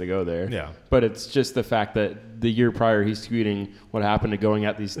he wants to go there. Yeah. But it's just the fact that the year prior he's tweeting what happened to going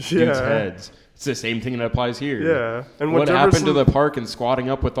at these dudes' heads. It's the same thing that applies here. Yeah. And what happened to the park and squatting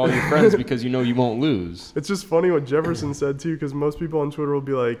up with all your friends because you know you won't lose? It's just funny what Jefferson said, too, because most people on Twitter will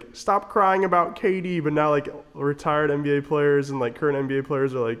be like, stop crying about KD. But now, like, retired NBA players and, like, current NBA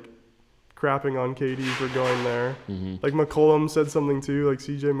players are, like, crapping on KD for going there. Like, McCollum said something, too, like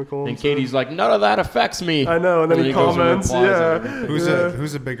C.J. McCollum. And KD's like, none of that affects me. I know. And then he comments,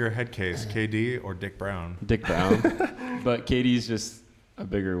 Who's a bigger head case, KD or Dick Brown? Dick Brown. But KD's just a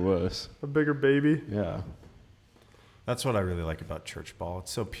bigger wuss. A bigger baby. Yeah. That's what I really like about church ball.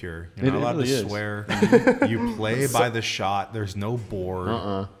 It's so pure. You're not allowed really to swear. You play by the shot. There's no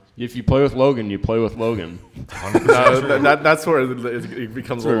board. If you play with Logan, you play with Logan. That's where it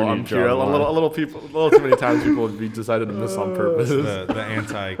becomes a little unpure. A little too many times people would be decided to miss on purpose. The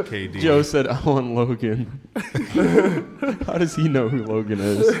anti-KD. Joe said, I want Logan. How does he know who Logan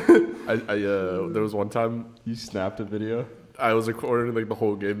is? There was one time you snapped a video. I was recording like the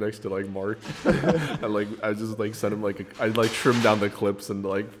whole game next to like Mark, and I just like sent him I trimmed down the clips and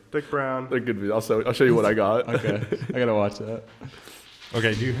like Dick Brown. They're good videos. I'll show you what I got. Okay, I gotta watch that.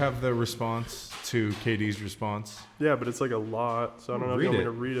 Okay, do you have the response to KD's response? Yeah, but it's like a lot, so I don't know if you want me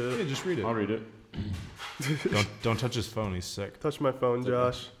to read it. Yeah, just read it. I'll read it. Don't touch his phone. He's sick. Touch my phone,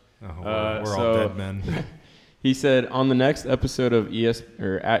 Josh. Oh, we're all dead men. He said on the next episode of at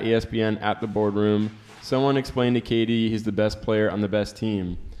ESPN at the Boardroom, someone explained to KD he's the best player on the best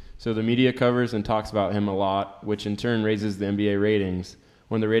team. So the media covers and talks about him a lot, which in turn raises the NBA ratings.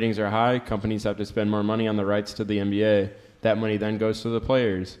 When the ratings are high, companies have to spend more money on the rights to the NBA. That money then goes to the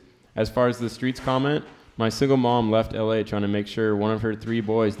players. As far as the streets comment, my single mom left LA trying to make sure one of her 3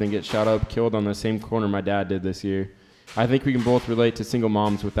 boys didn't get shot up, killed on the same corner my dad did this year. I think we can both relate to single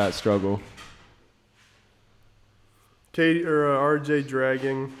moms with that struggle. RJ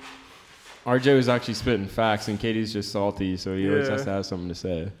dragging. RJ was actually spitting facts, and KD's just salty, so he always has to have something to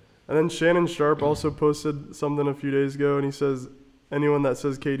say. And then Shannon Sharp also posted something a few days ago, and he says, anyone that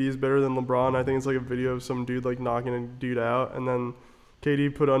says KD is better than LeBron, I think it's like a video of some dude like knocking a dude out. And then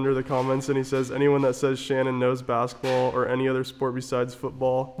KD put under the comments, and he says, anyone that says Shannon knows basketball or any other sport besides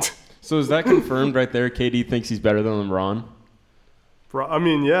football. So is that confirmed right there? KD thinks he's better than LeBron? I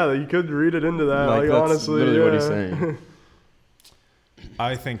mean, yeah, you could read it into that. Like that's honestly, literally what he's saying.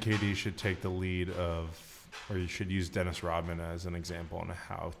 I think KD should take the lead or you should use Dennis Rodman as an example on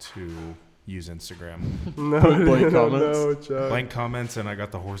how to use Instagram. Blank comments, and I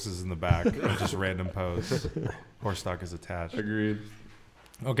got the horses in the back. Just random posts. Horse stock is attached. Agreed.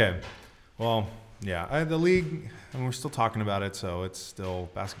 Okay. Well, yeah, the league, and we're still talking about it, so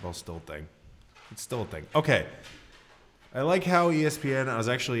basketball's still a thing. It's still a thing. Okay. I like how ESPN, I was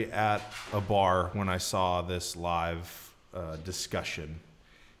actually at a bar when I saw this live discussion,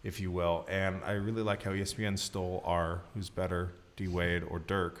 if you will, and I really like how ESPN stole our who's better, D-Wade or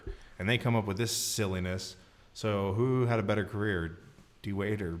Dirk, and they come up with this silliness. So who had a better career, D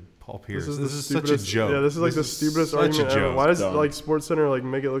Wade or Paul Pierce. This is such a joke. Yeah, this is like the stupidest argument ever. Why does like SportsCenter like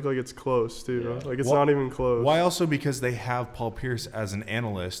make it look like it's close too? Yeah. Like it's not even close. Why also? Because they have Paul Pierce as an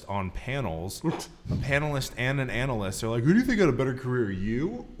analyst on panels, a panelist and an analyst. They're like, who do you think had a better career,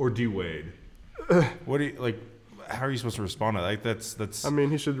 you or D Wade? What do you like? How are you supposed to respond to that? Like that's. I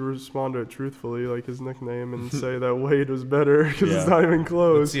mean, he should respond to it truthfully, like his nickname, and say that Wade was better because it's not even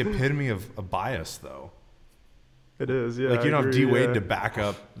close. It's the epitome of a bias, though. It is, yeah. Like you don't have D Wade to back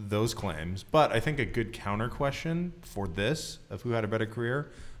up those claims, but I think a good counter question for this of who had a better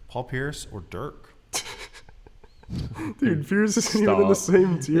career, Paul Pierce or Dirk. Dude, Pierce isn't even in the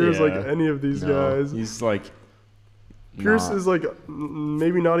same tier as like any of these guys. He's like. Pierce is like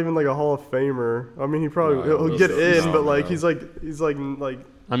maybe not even like a Hall of Famer. I mean, he'll get in, but like he's like.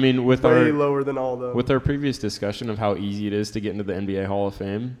 I mean, with way lower than all of them. With our previous discussion of how easy it is to get into the NBA Hall of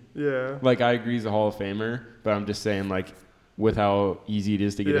Fame. Yeah. Like I agree he's a Hall of Famer, but I'm just saying like with how easy it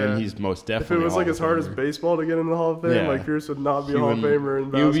is to get in, he's most definitely. If it was like as hard as baseball to get into the Hall of Fame, like Pierce would not be a Hall of Famer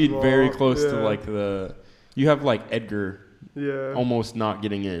in basketball. He would be very close to like you have like Edgar. Yeah. Almost not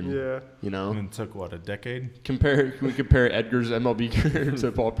getting in. Yeah. You know? And it took what, a decade? Can we compare Edgar's MLB career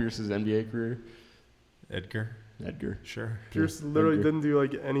to Paul Pierce's NBA career? Edgar. Sure. Pierce literally didn't do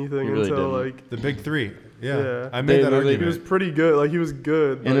like anything until like the big three. Yeah. I made that argument. He was pretty good. Like he was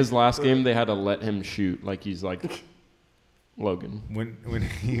good. In his last game they had to let him shoot like he's like Logan. When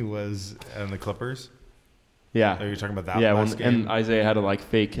he was on the Clippers? Yeah. Are you talking about that last game? And Isaiah had to like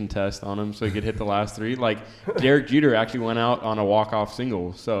fake contest on him so he could hit the last three. Like Derek Jeter actually went out on a walk-off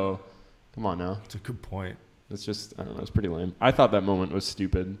single. So come on now. It's a good point. It's just, I don't know, it's pretty lame. I thought that moment was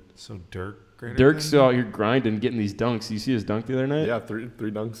stupid. So Dirk's still out here grinding, getting these dunks. You see his dunk the other night? Yeah, three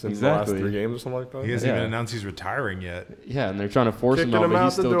dunks in the last 3 games or something like that. He hasn't even announced he's retiring yet. Yeah, and they're trying to force him out, but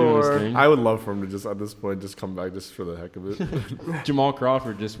he's still doing his thing. I would love for him to just, at this point, just come back just for the heck of it. Jamal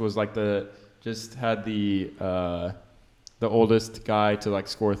Crawford just was like had the oldest guy to like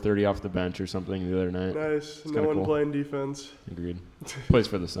score 30 off the bench or something the other night. Nice. No one playing defense. Agreed. Plays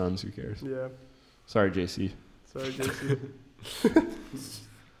for the Suns. Who cares? Yeah. Sorry, JC.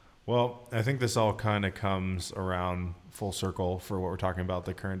 Well, I think this all kind of comes around full circle for what we're talking about,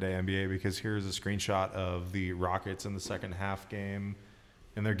 the current day NBA, because here's a screenshot of the Rockets in the second half game,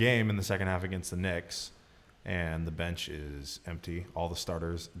 in their game in the second half against the Knicks, and the bench is empty. All the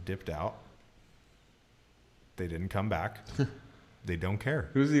starters dipped out. They didn't come back. They don't care.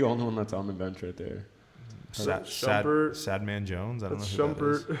 Who's the only one that's on the bench right there? Sad Man Jones. I don't know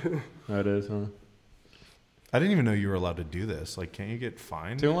who that is. That is, huh? I didn't even know you were allowed to do this. Like, can't you get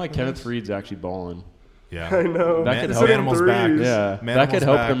fined? Feeling like Kenneth Freed's actually balling. Yeah, I know. That could help. Manimal's back. Yeah, that could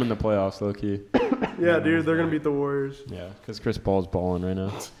help them in the playoffs, low key. Yeah, dude, they're gonna beat the Warriors. Yeah, because Chris Paul's balling right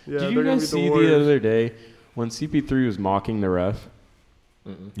now. Yeah, did you guys see the other day when CP3 was mocking the ref?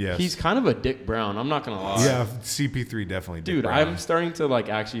 Yes. He's kind of a Dick Brown. I'm not gonna lie. Yeah, CP3 definitely. Dude, I'm starting to like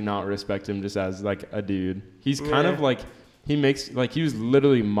actually not respect him just as like a dude. He's kind of like. He makes like he was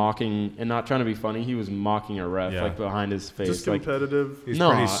literally mocking and not trying to be funny. He was mocking a ref like behind his face. Just competitive. Like,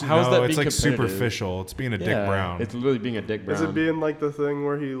 how's that? It's like superficial. It's being a Dick Brown. It's literally being a Dick Brown. Is it being like the thing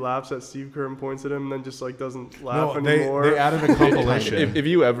where he laughs at Steve Kerr and points at him and then just like doesn't laugh anymore? They added a compilation. If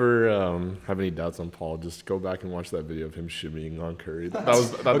you ever have any doubts on Paul, just go back and watch that video of him shimmying on Curry. That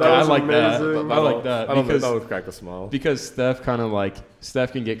was I like that. I like that. I don't think that would crack a smile. Because Steph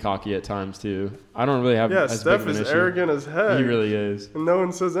can get cocky at times too. I don't really have as Steph big of an is issue. arrogant as heck. He really is. And no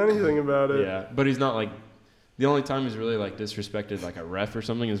one says anything about it. Yeah, but he's not like the only time he's really like disrespected like a ref or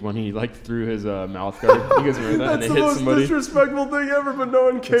something is when he like threw his mouth guard. You guys remember that? That's the most disrespectful thing ever, but no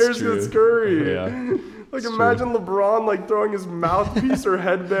one cares because it's Curry. Yeah. Like imagine LeBron like throwing his mouthpiece or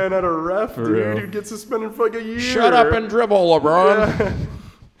headband at a ref, for dude, real. who gets suspended for like a year. Shut up and dribble, LeBron. Yeah.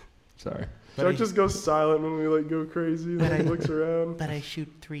 Sorry. Chuck just goes silent when we like go crazy and like, looks around. But I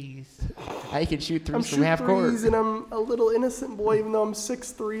shoot threes. I can shoot threes from half court. And I'm a little innocent boy, even though I'm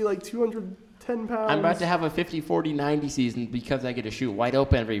 6'3", like 210 pounds. I'm about to have a 50-40-90 season because I get to shoot wide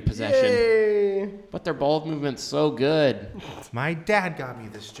open every possession. Yay. But their ball movement's so good. My dad got me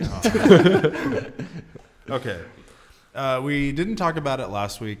this job. Okay. We didn't talk about it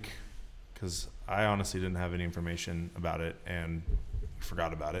last week because I honestly didn't have any information about it and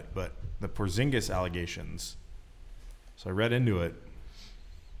forgot about it, but the Porzingis allegations. So I read into it.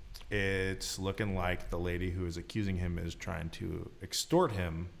 It's looking like the lady who is accusing him is trying to extort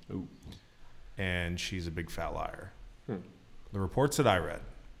him. Ooh. And she's a big fat liar. The reports that I read.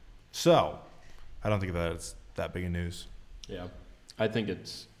 So I don't think that's that big of news. Yeah. I think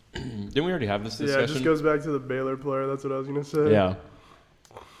it's didn't we already have this discussion? Yeah, it just goes back to the Baylor player. That's what I was going to say. Yeah.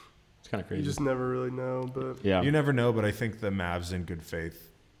 It's kind of crazy. You just never really know, but yeah, You never know, but I think the Mavs, in good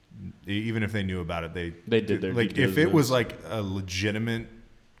faith, even if they knew about it, they did their like due if it was diligence. like a legitimate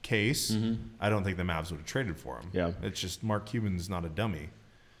case, Mhm. I don't think the Mavs would have traded for him. Yeah. It's just Mark Cuban's not a dummy.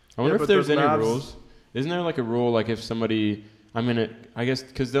 I wonder Yeah, if but there's the any Mavs- rules. Isn't there like a rule, like if somebody, I guess,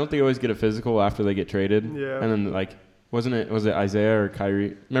 because don't they always get a physical after they get traded? Yeah. And then like, was it Isaiah or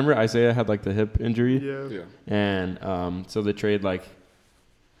Kyrie? Remember Isaiah had like the hip injury? yeah, Yeah. And so the trade, like,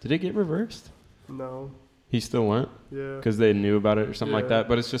 did it get reversed? no, He still went yeah. because they knew about it or something like Yeah. that.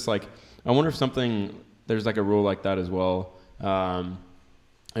 But it's just like, I wonder if there's like a rule like that as well.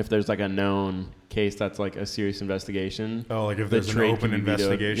 If there's like a known case that's like a serious investigation. Oh, like if the there's an trade open can be vetoed.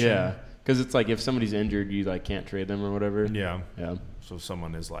 investigation? Yeah. Because it's like if somebody's injured, you like can't trade them or whatever. Yeah. Yeah. So if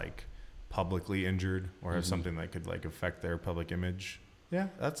someone is like publicly injured or has something that could like affect their public image. Yeah,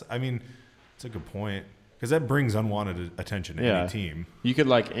 it's a good point. Because that brings unwanted attention to any team. You could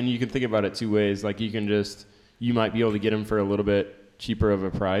and you can think about it two ways. Like you might be able to get them for a little bit cheaper of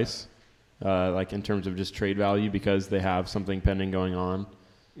a price, like in terms of just trade value because they have something pending going on.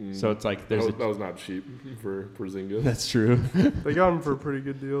 So it's like there's that was not cheap for Porzingis. That's true. They got him for a pretty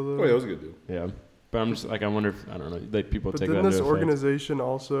good deal though. Oh yeah, it was a good deal. Yeah. But I'm just like, I wonder if, I don't know, like people But take that didn't into this effect. organization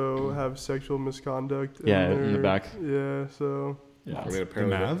also have sexual misconduct? Yeah, in the their- back. Yeah, so Yeah. I mean,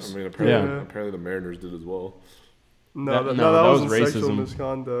 apparently, Mavs? apparently the Mariners did as well. no, That that was wasn't sexual racism.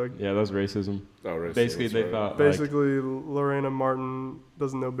 misconduct. Yeah, that was racism. Oh, right. Basically, that's they right. thought, Basically, Lorena Martin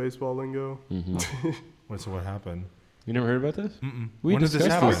doesn't know baseball lingo. So what happened? You never heard about this? Mm-mm. We When did this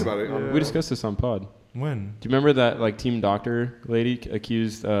discussed happen? Talked about it. Yeah. We discussed this on pod. When? Do you remember that like team doctor lady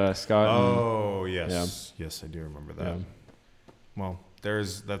accused Scott? Oh, yes. Yes, I do remember that. Yeah. Well,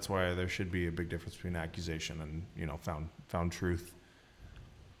 that's why there should be a big difference between accusation and, found truth.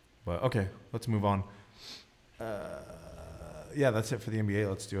 But okay, let's move on. Yeah, that's it for the NBA.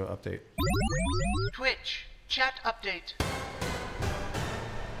 Let's do an update. Twitch chat update.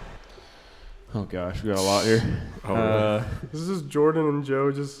 Oh gosh, we got a lot here. Oh, really? This is Jordan and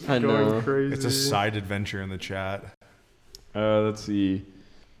Joe just I going know. crazy. It's a side adventure in the chat. Let's see.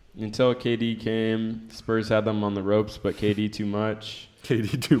 Until KD came, Spurs had them on the ropes, but KD too much.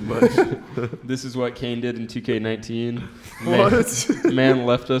 KD too much. This is what Kane did in 2K19. What? Man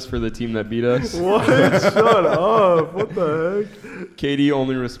left us for the team that beat us. What? Shut up. What the heck? KD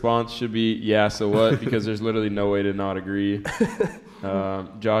only response should be, yeah, so what? Because there's literally no way to not agree.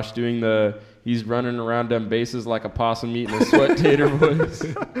 Josh doing he's running around them bases like a possum eating a sweat tater voice.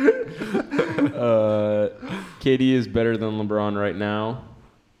 KD is better than LeBron right now.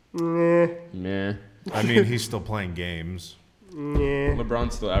 Meh. I mean, he's still playing games.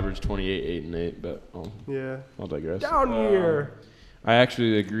 LeBron still averaged 28, 8, and 8, but I'll digress. Down here. I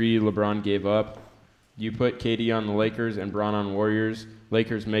actually agree LeBron gave up. You put KD on the Lakers and Bron on Warriors.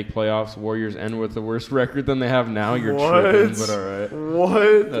 Lakers make playoffs. Warriors end with a worse record than they have now. You're tripping, but all right.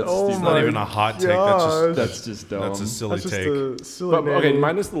 What? That's Oh stupid. It's not even a hot take. That's just dumb. That's a silly That's just take. a silly But, okay, name.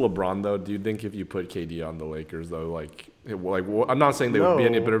 minus the LeBron though. Do you think if you put KD on the Lakers though, I'm not saying they would be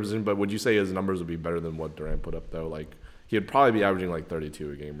in a No. better position, but would you say his numbers would be better than what Durant put up though? Like he'd probably be averaging like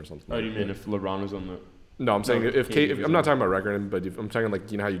 32 a game or something. Oh, like you that. mean if LeBron was on the... No, I'm saying No, if KD was I'm not on- talking about record, but if I'm talking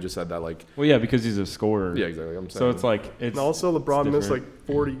like how you just said that like Well, yeah, because he's a scorer. yeah exactly. I'm saying So it's like... And also, LeBron it's missed different. like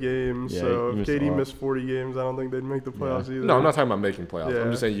 40 games. Yeah, So he if missed a KD lot. missed 40 games, I don't think they'd make the playoffs either. no, I'm not talking about making playoffs. Yeah.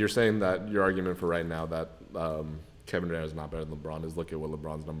 I'm just saying you're saying that your argument for right now that Kevin Durant is not better than LeBron is look at what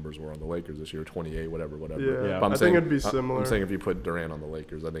LeBron's numbers were on the Lakers this year, 28, whatever. Yeah, But I'm I saying, think it'd be similar. I'm saying if you put Durant on the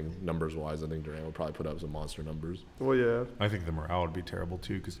Lakers, I think numbers-wise, I think Durant would probably put up some monster numbers. Well, yeah. I think the morale would be terrible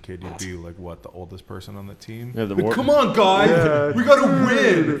too because KD would be like the oldest person on the team. Yeah, Like, come on, guys, Yeah. we gotta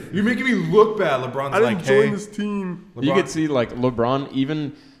win. You're making me look bad. LeBron's I didn't like, join hey, this team. You could see like LeBron,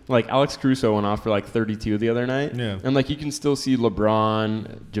 even like Alex Caruso went off for like 32 the other night. Yeah. And like you can still see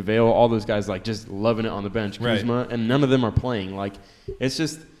LeBron, JaVale, all those guys like just loving it on the bench. Right. Kuzma, and none of them are playing. Like it's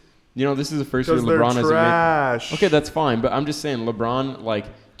just, this is the first year Because they're LeBron hasn't made. trash. Okay, that's fine, but I'm just saying LeBron, like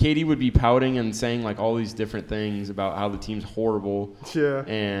KD would be pouting and saying like all these different things about how the team's horrible. Yeah.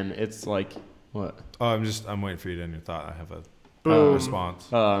 And it's like, what? Oh, I'm waiting for you to end your thought. I have a Boom. response.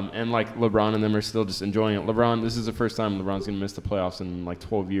 And like LeBron and them are still just enjoying it. LeBron, this is the first time LeBron's gonna miss the playoffs in like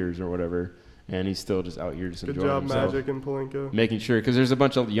 12 years or whatever, and he's still just out here just Good enjoying job, himself, Magic and Palenka. making sure because there's a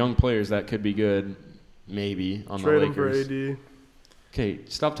bunch of young players that could be good, maybe on Trade the him for Lakers. AD. Okay,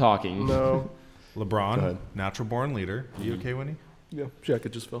 stop talking. No. Go LeBron, ahead. natural born leader. You Mm-hmm. okay, Winnie? Yeah,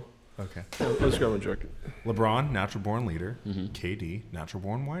 jacket just fell. Okay. Let's grab a jacket. LeBron, natural born leader. Mhm. KD, natural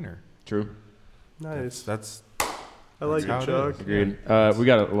born whiner. True. Nice. That's I like how it, it Chuck. is. Agreed. We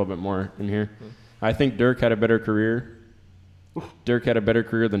got a little bit more in here. I think Dirk had a better career. Dirk had a better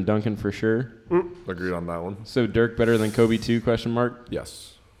career than Duncan for sure. Agreed on that one. So Dirk better than Kobe too? Question mark.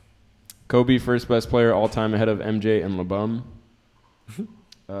 Yes. Kobe first best player all time ahead of MJ and LeBum.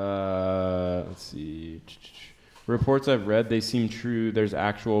 Let's see. Reports I've read, they seem true. There's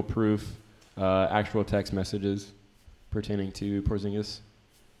actual proof, actual text messages pertaining to Porzingis.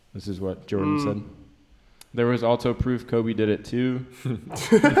 This is what Jordan said. There was also proof Kobe did it too.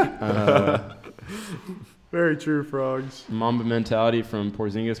 Very true, Frogs. Mamba mentality from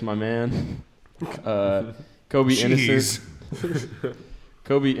Porzingis, my man. Kobe innocent.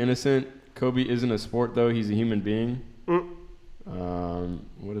 Kobe innocent. Kobe isn't a sport though. He's a human being.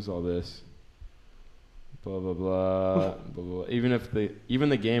 What is all this? Blah blah blah. Blah, blah. Even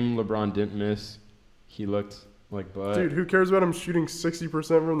the game LeBron didn't miss, he looked like butt. Dude, who cares about him shooting 60%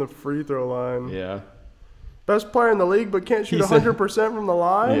 from the free throw line? Yeah. Best player in the league, but can't shoot 100% from the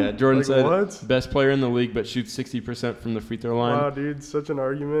line? Yeah, Jordan said what? Best player in the league, but shoots 60% from the free throw line. Wow, dude, such an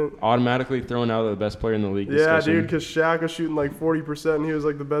argument. Automatically thrown out of the best player in the league Yeah, discussion. dude, because Shaq was shooting like 40% and he was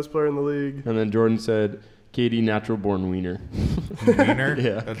like the best player in the league. And then Jordan said, KD natural born wiener. Wiener?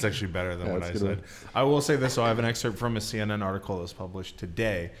 Yeah. That's actually better than what I good said. one. I will say this. So I have an excerpt from a CNN article that was published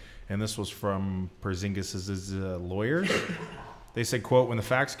today, and this was from Porzingis' lawyers. They said, quote, when the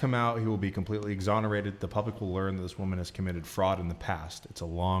facts come out, he will be completely exonerated. The public will learn that this woman has committed fraud in the past. It's a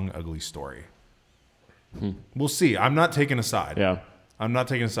long, ugly story. We'll see. I'm not taking a side. Yeah. I'm not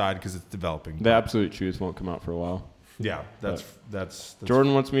taking a side because it's developing. The absolute truth won't come out for a while. Yeah, that's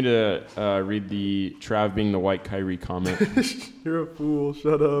Jordan wants me to read the Trav being the white Kyrie comment. You're a fool.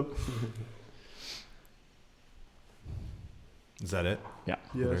 Shut up. Is that it? Yeah.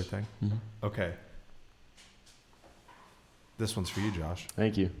 Yes. Everything? Mm-hmm. Okay. This one's for you, Josh.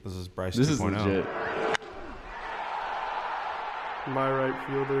 Thank you. This is Bryce 2.0. This is legit. My right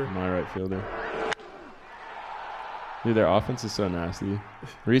fielder. My right fielder. Dude, their offense is so nasty.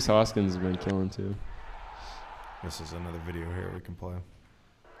 Reese Hoskins has been killing too. This is another video here we can play. In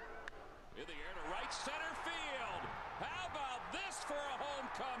the air to right center field. How about this for a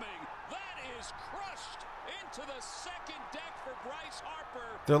homecoming? That is crushed into the second deck for Bryce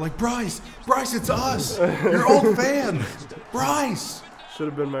Harper. They're like, Bryce, it's us. Your old fan. Bryce. Should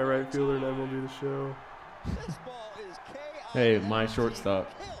have been my right fielder in MLB The Show. Hey, my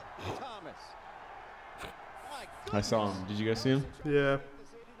shortstop. I saw him. Did you guys see him? Yeah.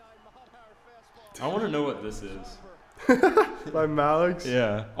 I want to know what this is. By Malix?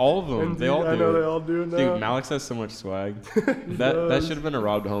 Yeah, all of them. Indeed, they all do I know it. they all do it now. Dude, Malix has so much swag. that should have been a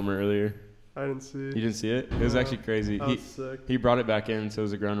robbed homer earlier. I didn't see it. You didn't see it? It was actually crazy. That was sick. He brought it back in, so it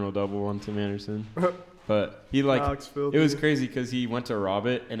was a ground rule double on Tim Anderson. But he Malix it was crazy because he went to rob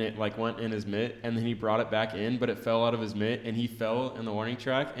it and it went in his mitt, and then he brought it back in, but it fell out of his mitt and he fell in the warning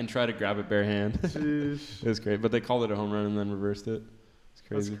track and tried to grab it bare hand. It was great, but they called it a home run and then reversed it. It's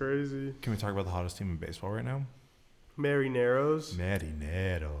crazy. That's crazy. Can we talk about the hottest team in baseball right now? Marineros.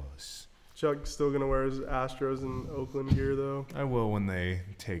 Marineros. Chuck's still going to wear his Astros and Oakland gear, though. I will when they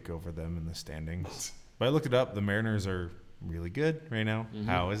take over them in the standings. But I looked it up. The Mariners are really good right now. Mm-hmm.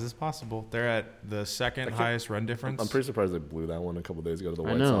 How is this possible? They're at the second highest run difference. I'm pretty surprised they blew that one a couple days ago to the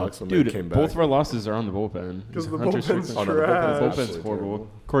I White know. Sox when Dude, they came back. both of our losses are on the bullpen. Because the Hunter bullpen's Strickland- Oh, no, the bullpen's trash. bullpen's absolutely horrible.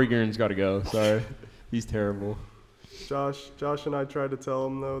 terrible. Corey Guerin's got to go. Sorry. He's terrible. Josh and I tried to tell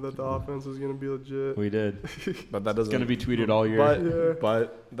him, though, that the offense was going to be legit. We did. But that It's doesn't. going to be tweeted all year.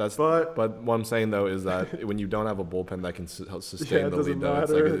 But what I'm saying though is that when you don't have a bullpen that can sustain Yeah, it the lead, doesn't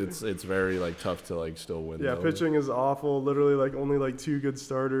though, matter. it's very tough to still win. Yeah, though. pitching is awful. Literally, only 2 good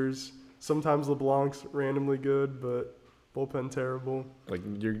starters. Sometimes LeBlanc's randomly good, but bullpen terrible.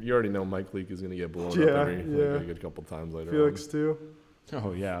 You already know Mike Leake is going to get blown up Yeah, every yeah. a good couple times later. Felix, too.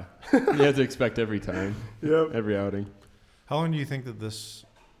 Oh, yeah. You have to expect every time. Yep. Every outing. How long do you think that this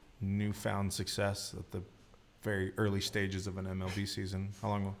newfound success at the very early stages of an MLB season, how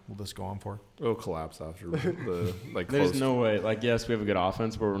long will this go on for? It'll collapse after the There's close. no way. Yes, we have a good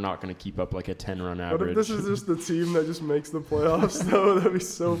offense, but we're not going to keep up a 10-run average. What if this is just the team that just makes the playoffs, though? That'd be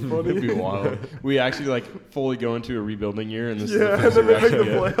so funny. It'd be wild. We actually fully go into a rebuilding year, and this Yeah, is the and then first they make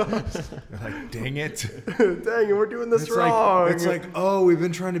year the we actually playoffs. Like, dang it. Dang it, we're doing this It's wrong. it's oh, we've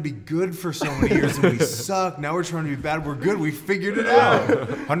been trying to be good for so many years and we suck. Now we're trying to be bad. We're good. We figured it out.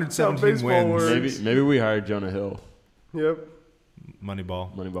 117 baseball wins. works. Maybe we hired Jonah Hill. Yep.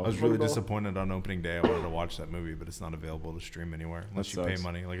 Moneyball. Moneyball. I was really Moneyball. disappointed on opening day. I wanted to watch that movie, but it's not available to stream anywhere unless That you pay sucks.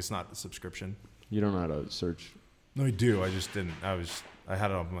 money. It's not a subscription. You don't know how to search. No, I do. I just didn't. I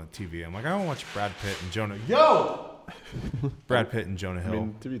had it on my TV. I'm like, I want to watch Brad Pitt and Jonah. Yo! Brad Pitt and Jonah I Hill.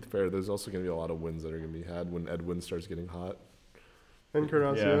 mean, to be fair, there's also going to be a lot of wins that are going to be had when Ed Wynn starts getting hot.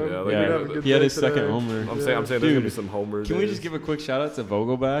 Encarnacion. Yeah, like, We'd have a good He had day his second today. homer. I'm saying there's gonna be some homer. Can we days. just give a quick shout out to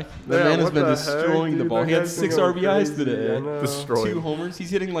Vogelback? The Yeah, man has what been the destroying heck, the dude? ball. That He had guy's 6 been going RBIs crazy. I today. know. Destroying. 2 homers. He's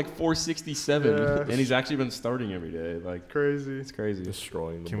hitting like 467, Yeah. and he's actually been starting every day. Like Crazy. it's crazy.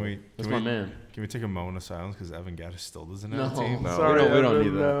 destroying. Can we? That's Can my we, man. Can we take a moment of silence because Evan Gaddis still doesn't No, have a team? No. Sorry, we don't Evan, need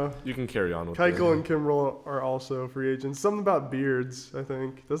that. no. You can carry on with Keuchel that. and Kimbrel are also free agents. Something about beards, I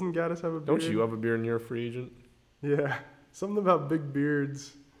think. Doesn't Gaddis have a beard? Don't you have a beard and you're a free agent? Yeah. Something about big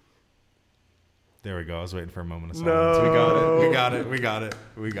beards. There we go. I was waiting for a moment of No. silence. We got it. We got it. We got it.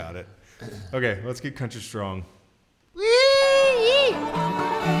 We got it. Okay, let's get country strong.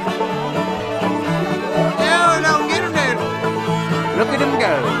 No, get him there. Look at him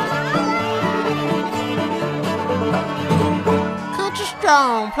go. Country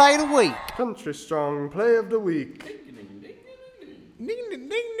Strong Play of the Week. Country Strong Play of the Week. Ding, ding, ding,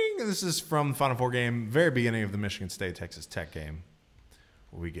 ding. This is from the Final Four game, very beginning of the Michigan State Texas Tech game.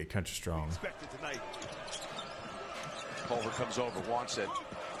 Where we get country strong. Expected tonight. Culver comes over, wants it.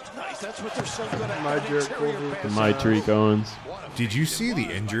 Nice, that's what they're so good at. My Jared Culver. My Tariq Owens. Did you see the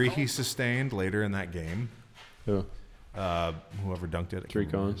injury he sustained later in that game? Who? Whoever dunked it. I can't Trick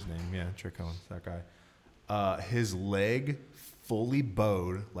remember Owens. his name. Yeah, Trick Owens, that guy. His leg fully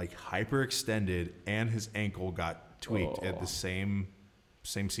bowed, like hyperextended, and his ankle got tweaked at the same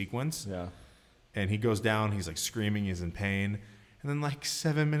sequence. Yeah. And he goes down. He's like screaming. He's in pain. And then like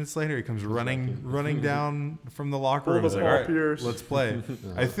 7 minutes later, he comes running down from the locker room. He's like, all right, let's play.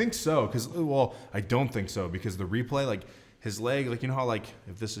 I think so. I don't think so because the replay, like his leg, like, you know how like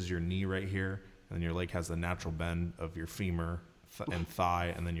if this is your knee right here and then your leg has the natural bend of your femur and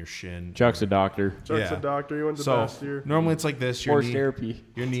thigh and then your shin. Chuck's a doctor. Chuck's a doctor. He went to last year. Normally it's like this. Your Forced knee, therapy.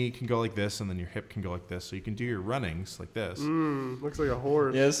 Your knee can go like this and then your hip can go like this. So you can do your runnings like this. Looks like a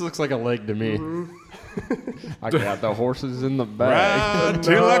horse. Yeah, this looks like a leg to me. I got the horses in the back. Ride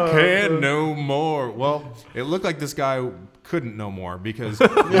till I can't no more. Well, it looked like this guy couldn't no more because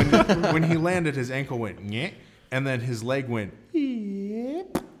when he landed, his ankle went nyeh, and then his leg went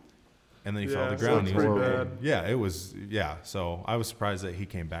yep, and then he fell to the so ground. that's He was pretty okay. bad. Yeah, it was. Yeah, so I was surprised that he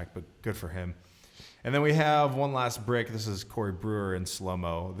came back, but good for him. And then we have one last brick. This is Corey Brewer in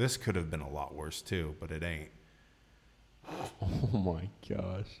slow-mo. This could have been a lot worse too, but it ain't. Oh my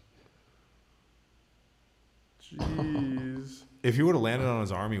gosh. Jeez. If he would have landed on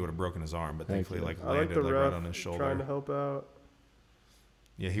his arm, he would have broken his arm. But thankfully, I landed like the right ref on his shoulder. trying to help out.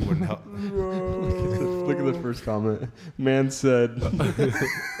 Yeah, he wouldn't help. Look at the first comment. Man said.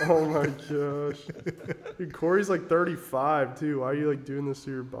 Oh my gosh. Dude, Corey's like 35 too. Why are you like doing this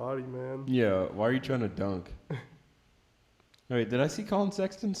to your body, man? Yeah, why are you trying to dunk? Wait, did I see Colin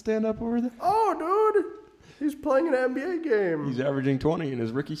Sexton stand up over there? Oh, dude. He's playing an NBA game. He's averaging 20 in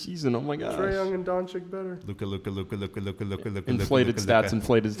his rookie season. Oh my gosh. Trae Young and Doncic better. Luka. Inflated stats,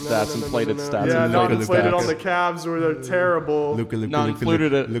 inflated stats, inflated stats. Yeah, not inflated stats. on the Cavs where they're terrible. Not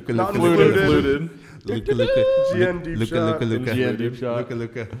included it. Not included. GN deep shot. GN deep shot.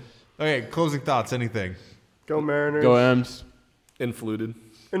 Luka. Okay, closing thoughts. Anything? Go Mariners. Go M's. Influted.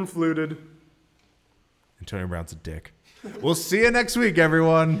 Antonio Brown's a dick. We'll see you next week,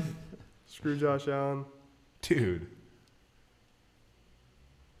 everyone. Screw Josh Allen. Dude.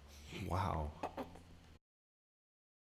 Wow.